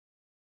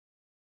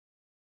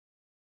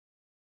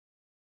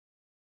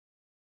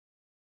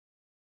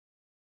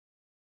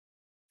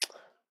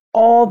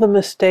all the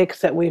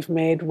mistakes that we've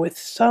made with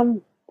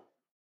some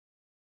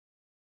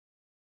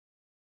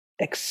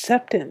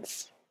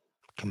acceptance.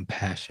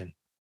 Compassion.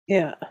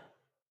 Yeah.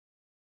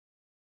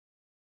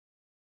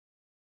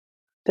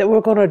 That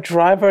we're going to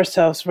drive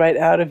ourselves right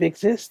out of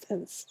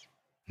existence.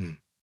 Hmm.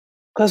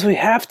 Because we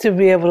have to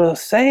be able to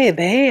say,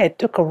 hey, I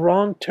took a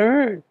wrong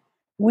turn.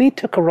 We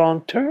took a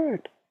wrong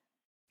turn.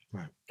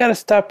 Right. Got to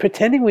stop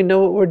pretending we know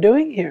what we're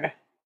doing here.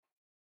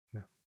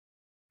 Yeah.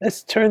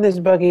 Let's turn this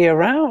buggy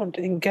around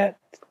and get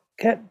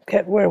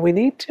where we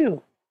need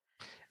to,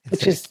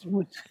 which is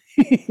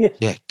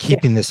yeah,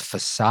 keeping this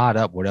facade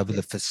up, whatever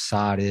the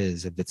facade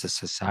is, if it's a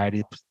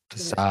society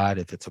facade,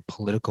 if it's a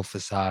political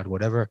facade,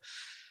 whatever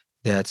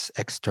that's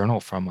external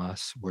from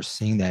us, we're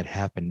seeing that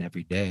happen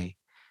every day.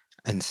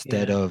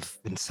 Instead of,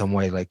 in some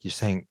way, like you're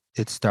saying,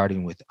 it's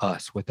starting with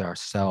us, with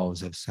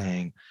ourselves, of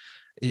saying,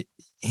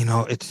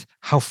 it's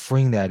how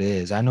freeing that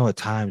is. I know at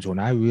times when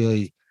I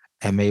really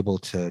am able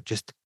to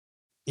just,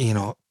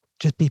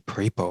 just be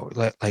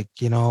prepo,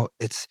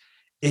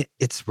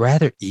 it's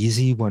rather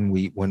easy when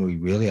we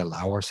really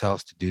allow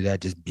ourselves to do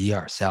that, just be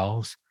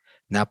ourselves,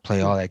 not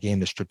play all that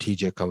game, the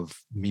strategic of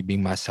me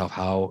being myself.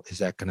 How is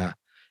that going to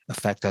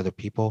affect other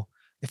people?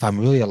 If I'm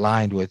really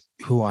aligned with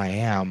who I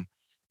am,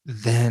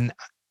 then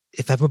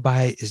if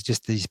everybody is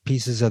just these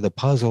pieces of the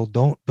puzzle,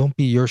 don't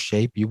be your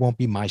shape, you won't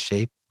be my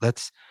shape.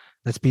 Let's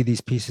be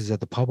these pieces of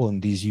the puzzle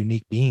and these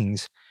unique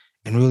beings,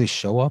 and really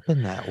show up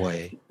in that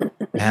way.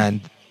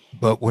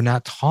 But we're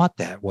not taught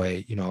that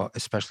way,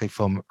 especially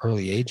from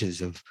early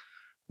ages of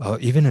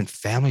even in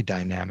family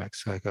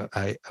dynamics. Like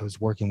I was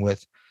working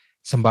with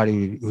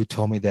somebody who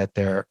told me that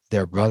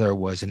their brother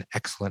was an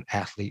excellent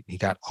athlete. He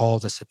got all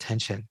this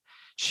attention.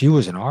 She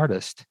was an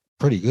artist,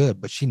 pretty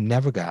good, but she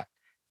never got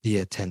the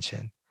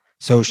attention.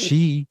 So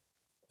she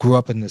grew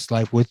up in this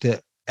life with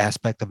the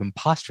aspect of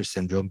imposter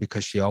syndrome,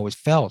 because she always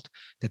felt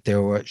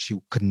that she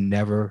could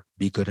never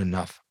be good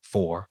enough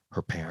for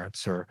her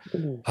parents or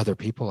other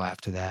people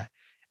after that,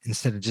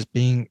 instead of just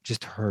being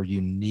just her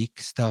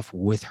unique stuff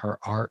with her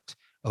art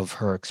of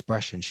her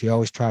expression. She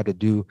always tried to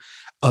do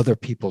other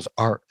people's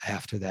art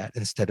after that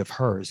instead of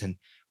hers. And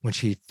when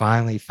she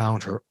finally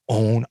found her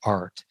own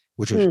art,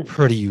 which was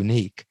pretty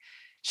unique,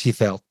 she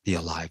felt the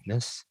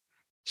aliveness.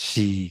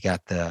 She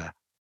got the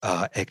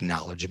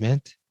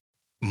acknowledgement,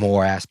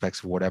 more aspects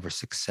of whatever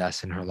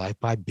success in her life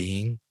by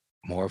being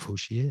more of who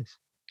she is.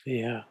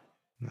 Yeah.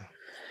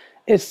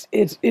 It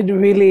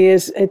really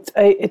is.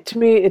 To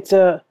me, it's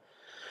a.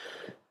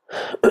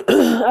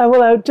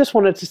 I just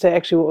wanted to say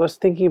actually what I was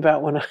thinking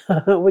about when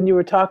when you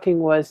were talking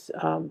was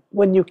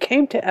when you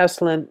came to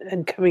Esalen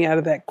and coming out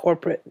of that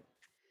corporate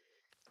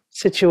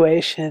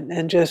situation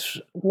and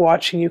just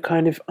watching you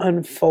kind of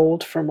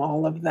unfold from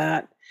all of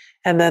that,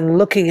 and then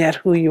looking at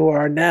who you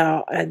are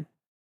now and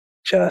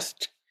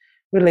just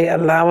really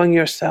allowing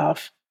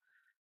yourself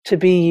to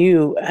be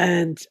you.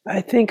 And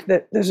I think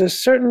that there's a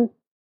certain,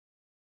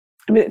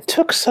 it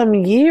took some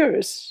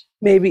years,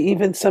 maybe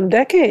even some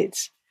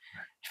decades,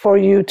 for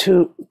you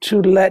to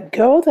let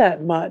go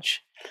that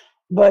much.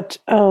 But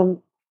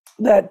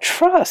that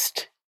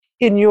trust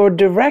in your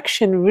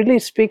direction really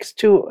speaks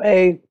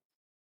to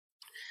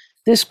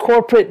this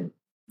corporate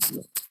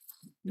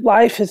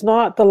life is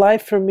not the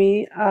life for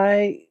me.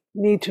 I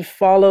need to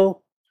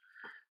follow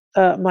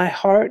my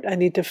heart. I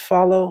need to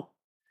follow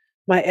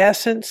my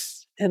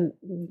essence and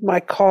my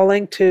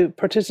calling to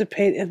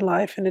participate in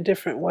life in a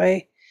different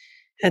way,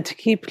 and to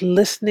keep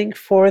listening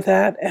for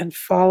that and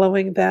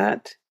following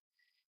that.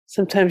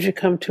 Sometimes you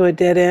come to a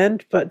dead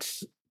end, but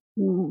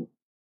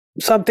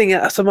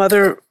some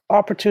other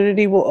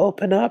opportunity will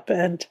open up.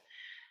 And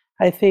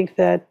I think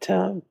that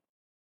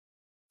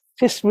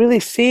just really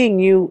seeing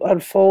you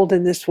unfold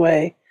in this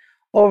way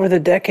over the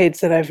decades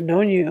that I've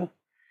known you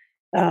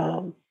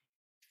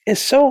is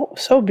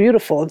so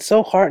beautiful and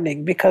so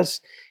heartening,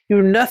 because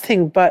you're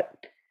nothing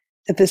but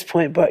at this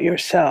point but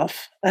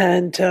yourself.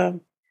 And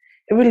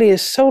it really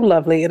is so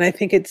lovely. And I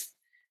think it's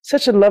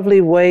such a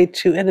lovely way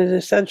to, and an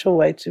essential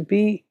way to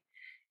be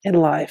in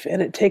life.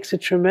 And it takes a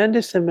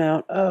tremendous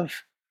amount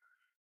of,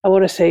 I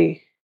want to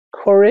say,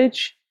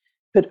 courage,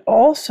 but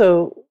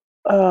also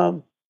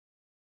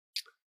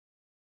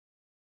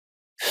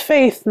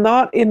faith,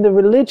 not in the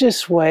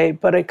religious way,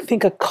 but I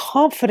think a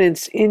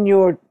confidence in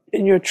your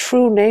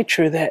true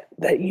nature,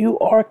 that you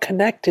are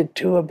connected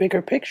to a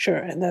bigger picture,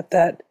 and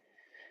that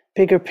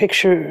bigger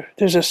picture,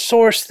 there's a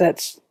source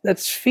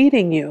that's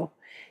feeding you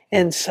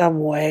in some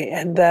way,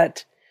 and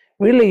that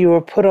really you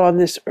were put on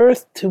this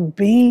earth to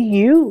be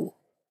you.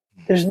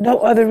 There's no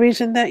other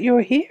reason that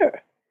you're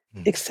here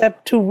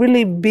except to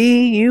really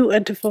be you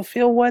and to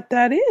fulfill what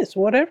that is,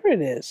 whatever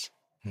it is.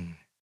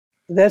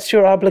 That's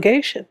your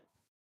obligation.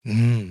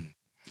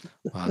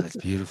 Wow, that's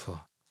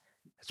beautiful.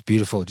 It's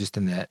beautiful just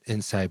in that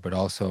insight, but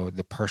also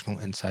the personal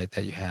insight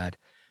that you had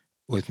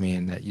with me,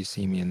 and that you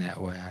see me in that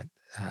way.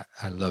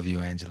 I love you,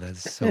 Angela.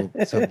 It's so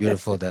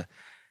beautiful to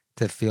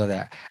feel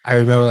that. I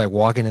remember like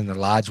walking in the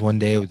lodge one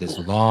day with this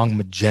long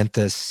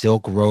magenta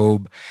silk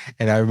robe,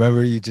 and I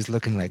remember you just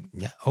looking like,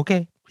 yeah,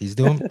 okay,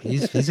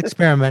 He's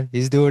experimenting.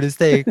 He's doing his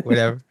thing,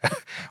 whatever,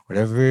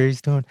 whatever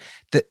he's doing.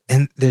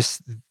 And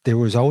there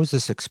was always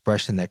this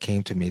expression that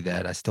came to me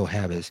that I still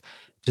have is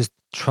just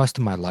trust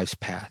in my life's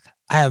path.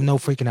 I have no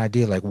freaking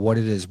idea like what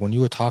it is. When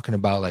you were talking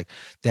about like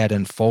that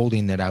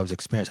unfolding that I was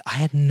experiencing, I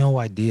had no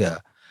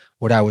idea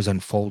what I was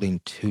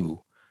unfolding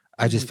to.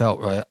 I just felt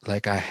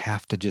like I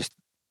have to just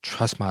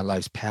trust my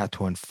life's path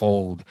to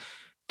unfold,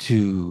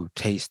 to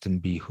taste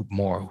and be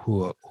more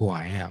who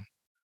I am.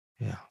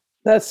 Yeah.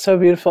 That's so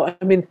beautiful.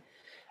 I mean,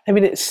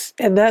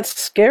 and that's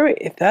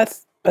scary.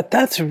 But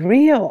that's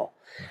real.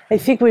 I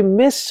think we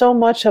miss so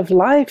much of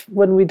life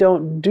when we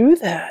don't do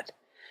that.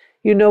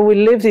 We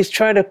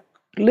try to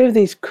live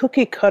these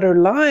cookie cutter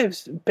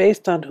lives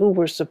based on who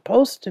we're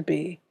supposed to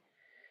be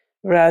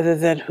rather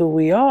than who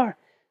we are.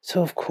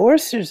 So of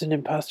course there's an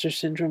imposter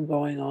syndrome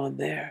going on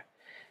there.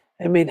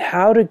 I mean,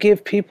 how to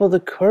give people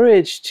the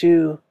courage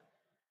to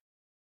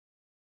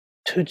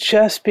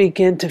just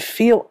begin to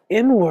feel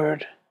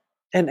inward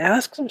and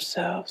ask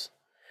themselves,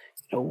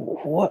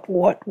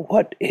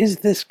 what is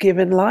this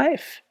given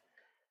life?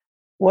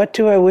 What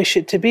do I wish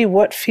it to be?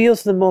 What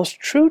feels the most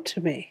true to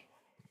me?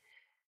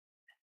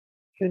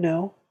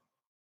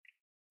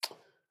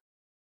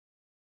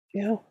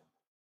 Yeah.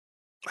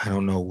 I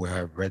don't know where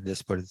I've read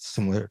this, but it's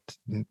similar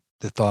to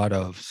the thought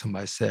of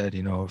somebody said,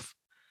 if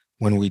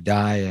when we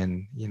die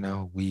and,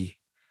 we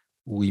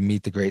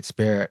meet the Great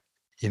Spirit,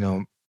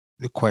 the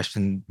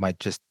question might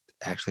just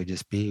actually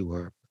just be,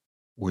 were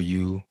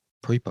you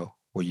Prepo?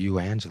 Were you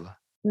Angela?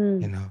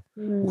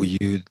 Were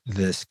you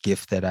this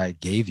gift that I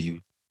gave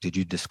you? Did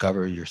you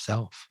discover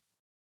yourself?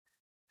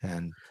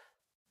 And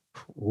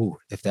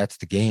if that's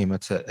the game,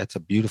 it's a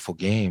beautiful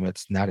game.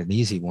 It's not an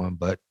easy one,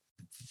 but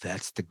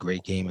that's the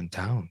great game in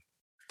town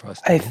for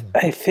us to do.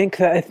 I think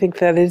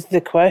that is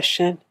the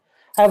question.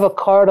 I have a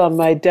card on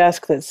my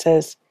desk that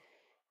says,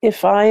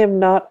 "If I am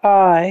not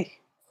I,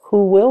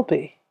 who will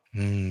be?"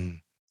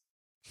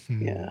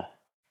 Yeah.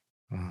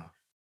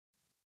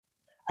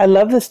 I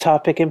love this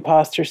topic,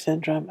 imposter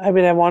syndrome. I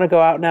mean, I want to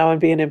go out now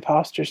and be an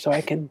imposter so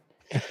I can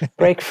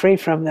break free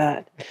from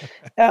that.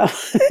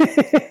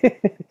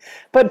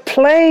 But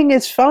playing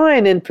is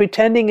fine and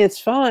pretending is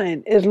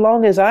fine as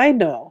long as I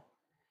know,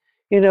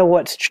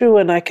 what's true,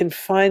 and I can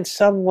find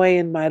some way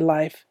in my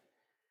life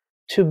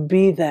to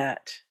be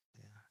that.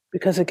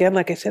 Because again,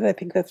 like I said, I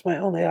think that's my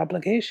only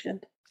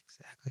obligation.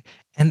 Exactly.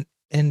 And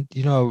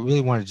I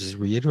really want to just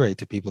reiterate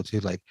to people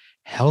too, like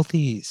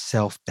healthy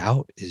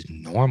self-doubt is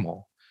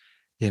normal.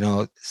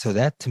 So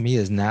that to me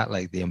is not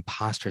like the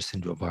imposter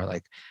syndrome part.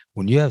 Like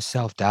when you have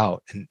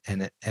self-doubt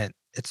and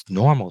it's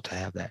normal to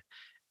have that.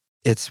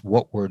 It's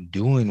what we're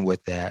doing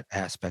with that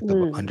aspect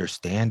of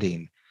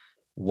understanding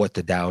what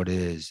the doubt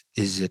is.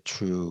 Is it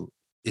true?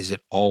 Is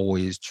it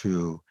always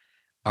true?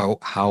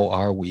 How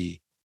are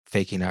we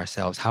faking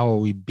ourselves? How are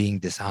we being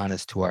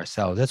dishonest to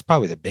ourselves? That's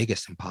probably the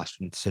biggest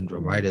imposter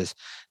syndrome, right? Is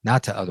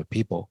not to other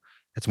people.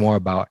 It's more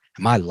about,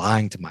 am I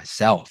lying to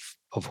myself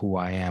of who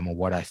I am and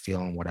what I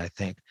feel and what I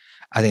think?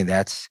 I think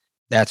that's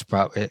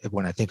probably,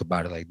 when I think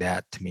about it like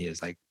that, to me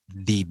is like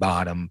the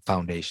bottom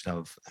foundation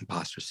of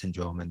imposter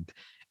syndrome.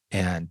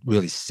 And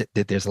really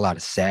there's a lot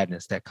of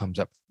sadness that comes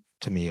up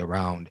to me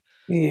around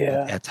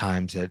at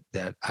times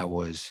that I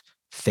was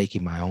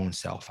faking my own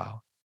self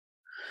out.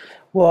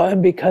 Well,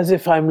 and because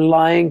if I'm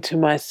lying to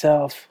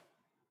myself,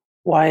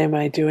 why am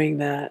I doing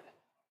that?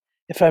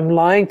 If I'm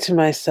lying to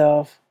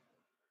myself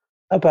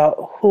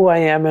about who I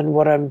am and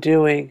what I'm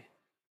doing,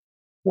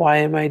 why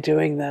am I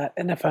doing that?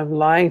 And if I'm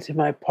lying to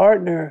my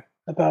partner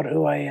about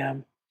who I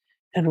am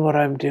and what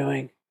I'm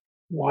doing,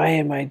 why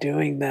am I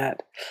doing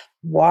that?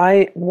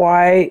 Why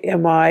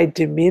am I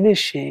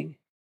diminishing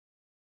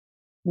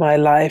my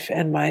life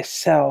and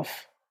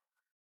myself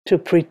to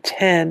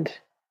pretend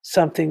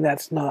something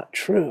that's not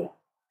true?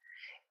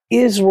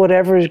 Is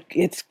whatever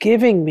it's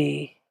giving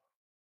me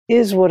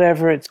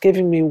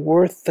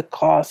worth the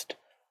cost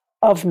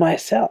of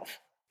myself?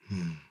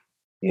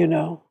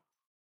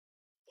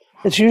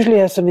 It usually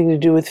has something to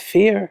do with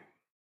fear.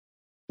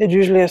 It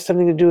usually has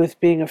something to do with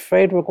being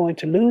afraid we're going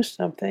to lose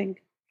something.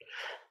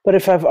 But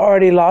if I've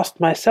already lost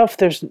myself,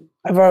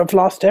 I've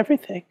lost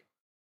everything.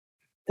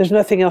 There's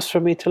nothing else for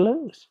me to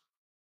lose.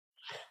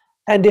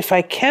 And if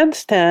I can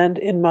stand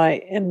in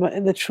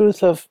the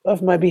truth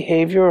of my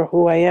behavior or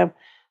who I am,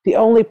 the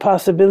only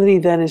possibility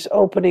then is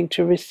opening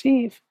to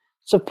receive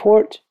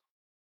support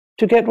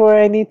to get where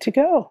I need to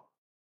go.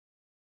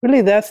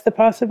 Really, that's the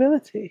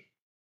possibility.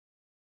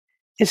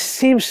 It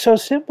seems so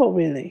simple,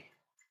 really.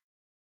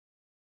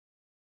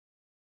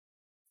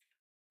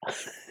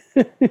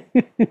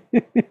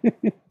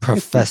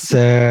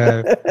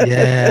 Professor,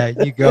 yeah,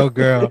 you go,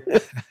 girl.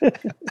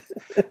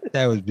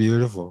 That was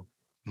beautiful.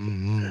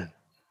 Yeah.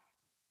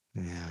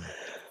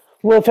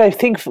 Well, if I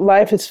think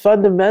life is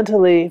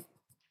fundamentally,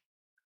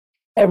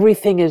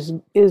 everything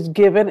is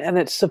given and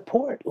it's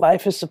support.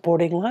 Life is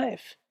supporting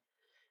life.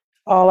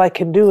 All I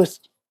can do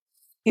is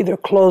either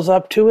close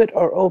up to it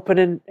or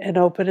open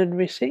and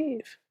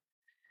receive.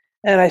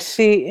 And I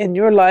see in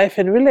your life,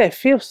 and really I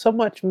feel so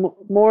much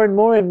more and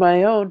more in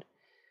my own,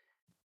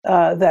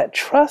 that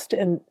trust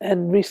and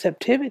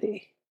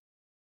receptivity,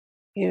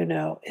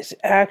 is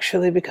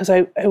actually because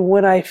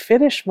when I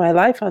finish my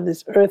life on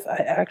this earth,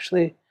 I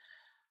actually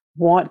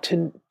want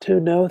to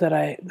know that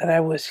I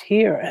was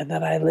here and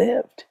that I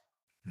lived.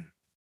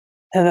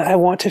 And I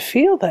want to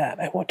feel that.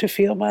 I want to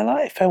feel my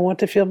life. I want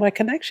to feel my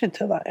connection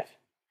to life.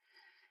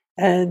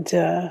 And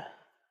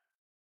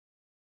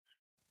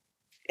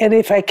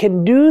if I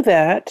can do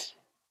that,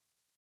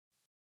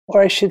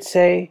 or I should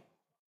say,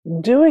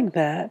 doing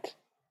that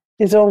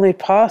is only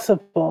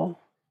possible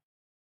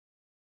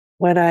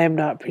when I am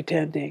not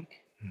pretending.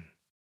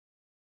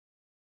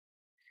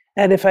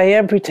 And if I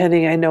am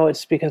pretending, I know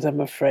it's because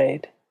I'm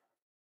afraid.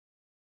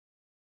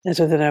 And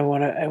so then I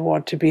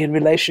want to be in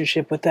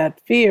relationship with that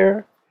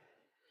fear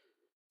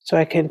so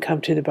I can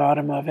come to the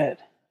bottom of it.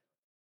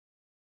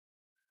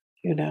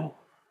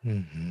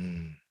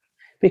 Mm-hmm.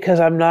 Because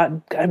I'm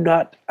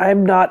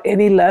not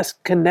any less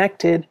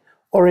connected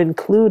or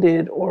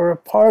included or a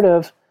part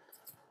of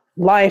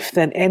life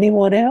than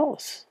anyone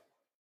else.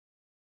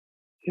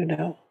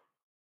 And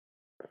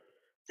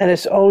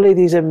it's only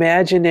these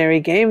imaginary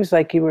games,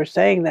 like you were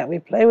saying, that we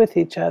play with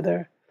each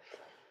other.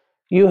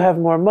 You have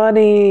more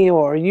money,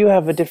 or you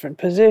have a different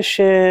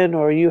position,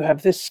 or you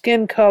have this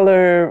skin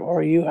color,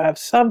 or you have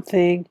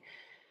something.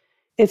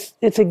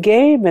 It's a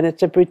game, and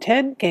it's a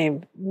pretend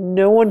game.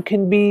 No one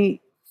can be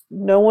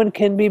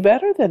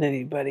better than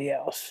anybody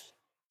else,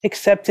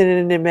 except in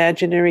an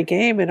imaginary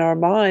game in our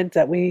minds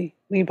that we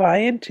buy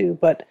into.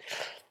 But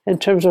in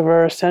terms of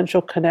our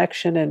essential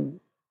connection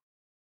and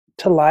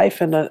to life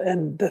and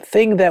the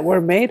thing that we're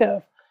made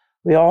of,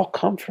 we all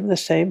come from the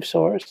same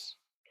source.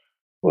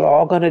 We're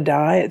all going to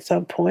die at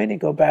some point and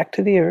go back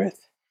to the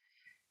earth.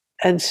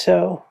 And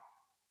so,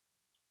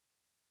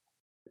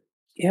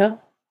 yeah,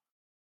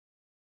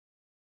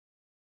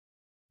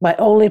 my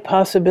only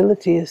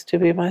possibility is to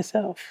be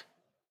myself.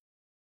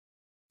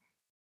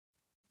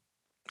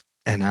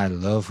 And I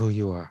love who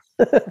you are.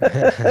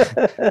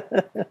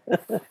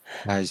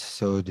 I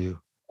so do.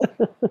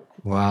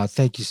 Wow,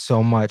 thank you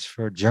so much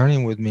for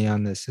journeying with me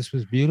on this. This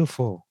was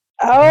beautiful.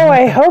 Oh, Yeah.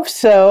 I hope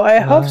so. I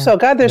hope so.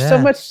 God, there's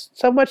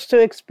so much to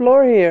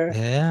explore here.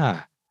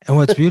 Yeah. And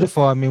what's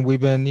beautiful, I mean, we've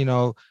been,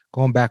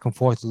 going back and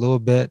forth a little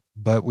bit,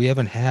 but we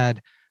haven't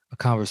had a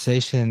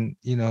conversation,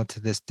 to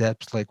this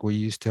depth like we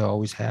used to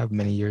always have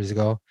many years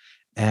ago.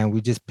 And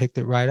we just picked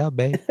it right up,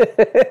 babe.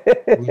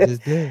 We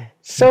just did.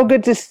 So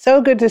good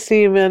to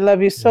see you, man.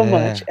 Love you so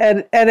much.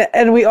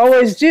 And we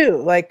always do.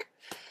 Like,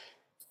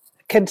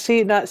 can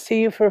not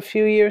see you for a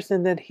few years,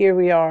 and then here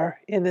we are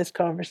in this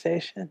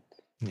conversation.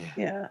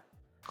 Yeah.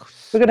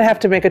 We're going to have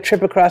to make a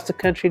trip across the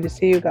country to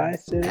see you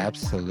guys soon.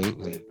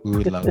 Absolutely. We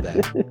would love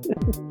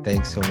that.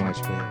 Thanks so much,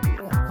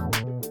 babe.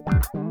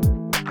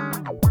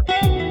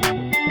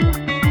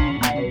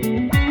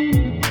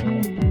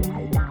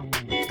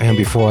 And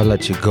before I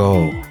let you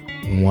go,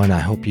 I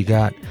hope you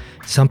got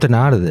something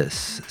out of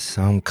this,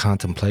 some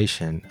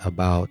contemplation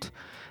about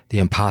the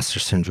imposter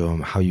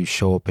syndrome, how you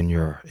show up in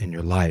your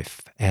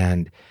life.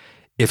 And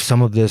if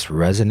some of this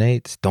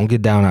resonates, don't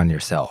get down on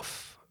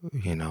yourself.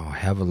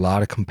 Have a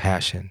lot of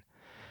compassion.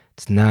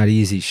 It's not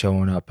easy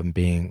showing up and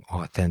being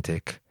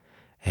authentic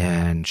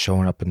and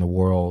showing up in the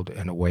world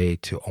in a way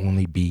to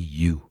only be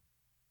you.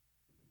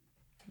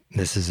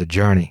 This is a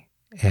journey,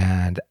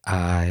 and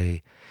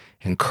I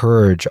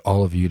encourage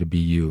all of you to be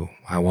you.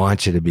 I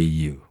want you to be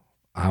you.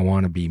 I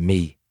want to be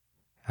me.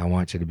 I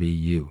want you to be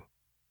you.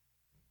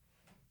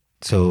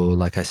 So,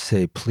 like I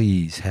say,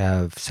 please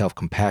have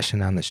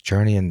self-compassion on this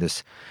journey and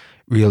this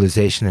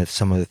realization that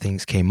some of the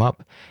things came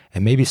up,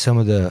 and maybe some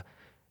of the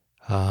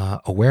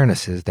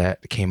awarenesses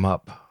that came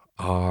up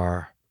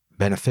are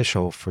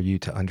beneficial for you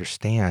to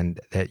understand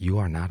that you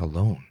are not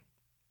alone.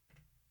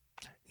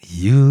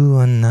 You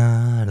are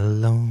not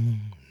alone.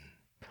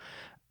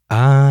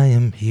 I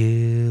am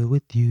here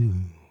with you.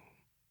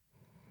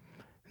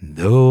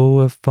 Though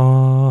we're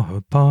far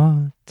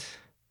apart,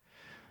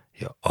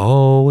 you're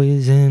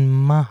always in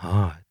my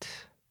heart.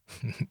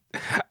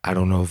 I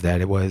don't know if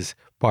that was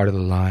part of the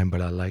line,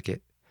 but I like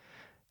it.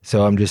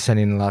 So I'm just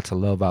sending lots of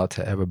love out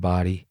to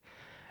everybody.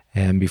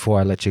 And before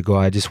I let you go,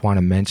 I just want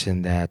to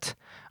mention that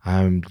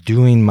I'm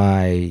doing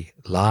my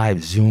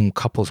live Zoom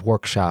couples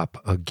workshop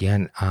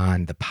again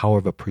on the power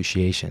of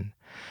appreciation.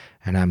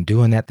 And I'm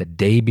doing that the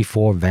day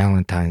before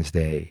Valentine's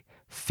Day,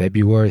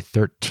 February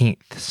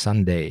 13th,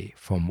 Sunday,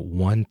 from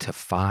 1 to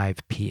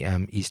 5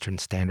 p.m. Eastern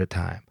Standard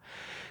Time.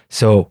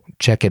 So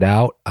check it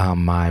out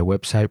on my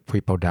website,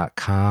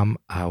 prepo.com.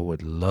 I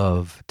would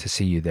love to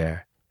see you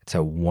there. It's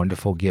a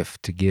wonderful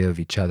gift to give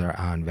each other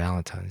on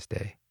Valentine's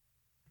Day.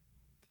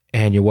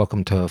 And you're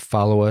welcome to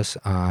follow us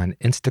on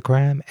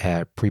Instagram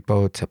at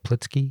Prepo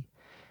Teplitsky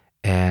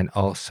and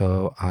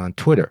also on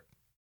Twitter.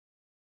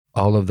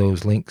 All of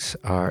those links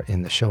are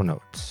in the show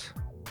notes.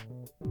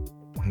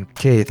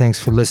 Okay, thanks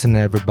for listening,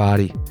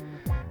 everybody.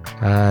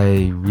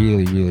 I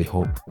really, really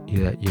hope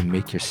that you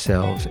make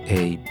yourselves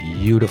a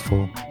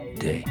beautiful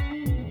day.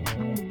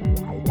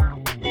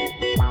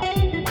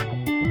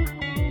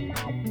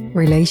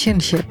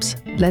 Relationships.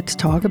 Let's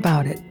talk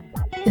about it.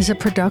 is a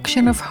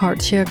production of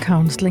Heartshare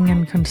Counseling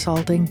and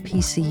Consulting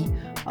PC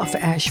of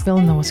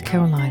Asheville, North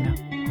Carolina.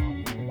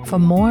 For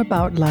more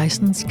about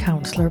licensed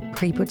counselor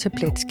Pribo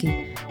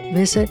Teplitsky,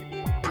 visit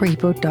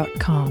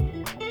pribo.com.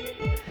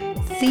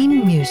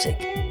 Theme music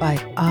by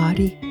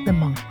Artie the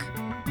Monk.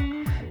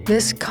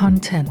 This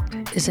content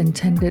is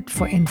intended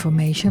for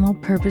informational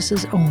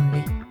purposes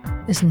only,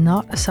 is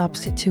not a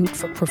substitute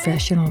for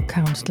professional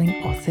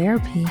counseling or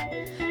therapy,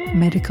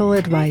 medical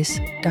advice,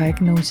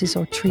 diagnosis,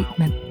 or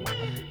treatment,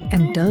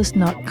 and does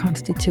not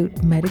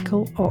constitute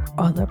medical or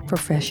other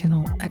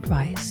professional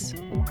advice.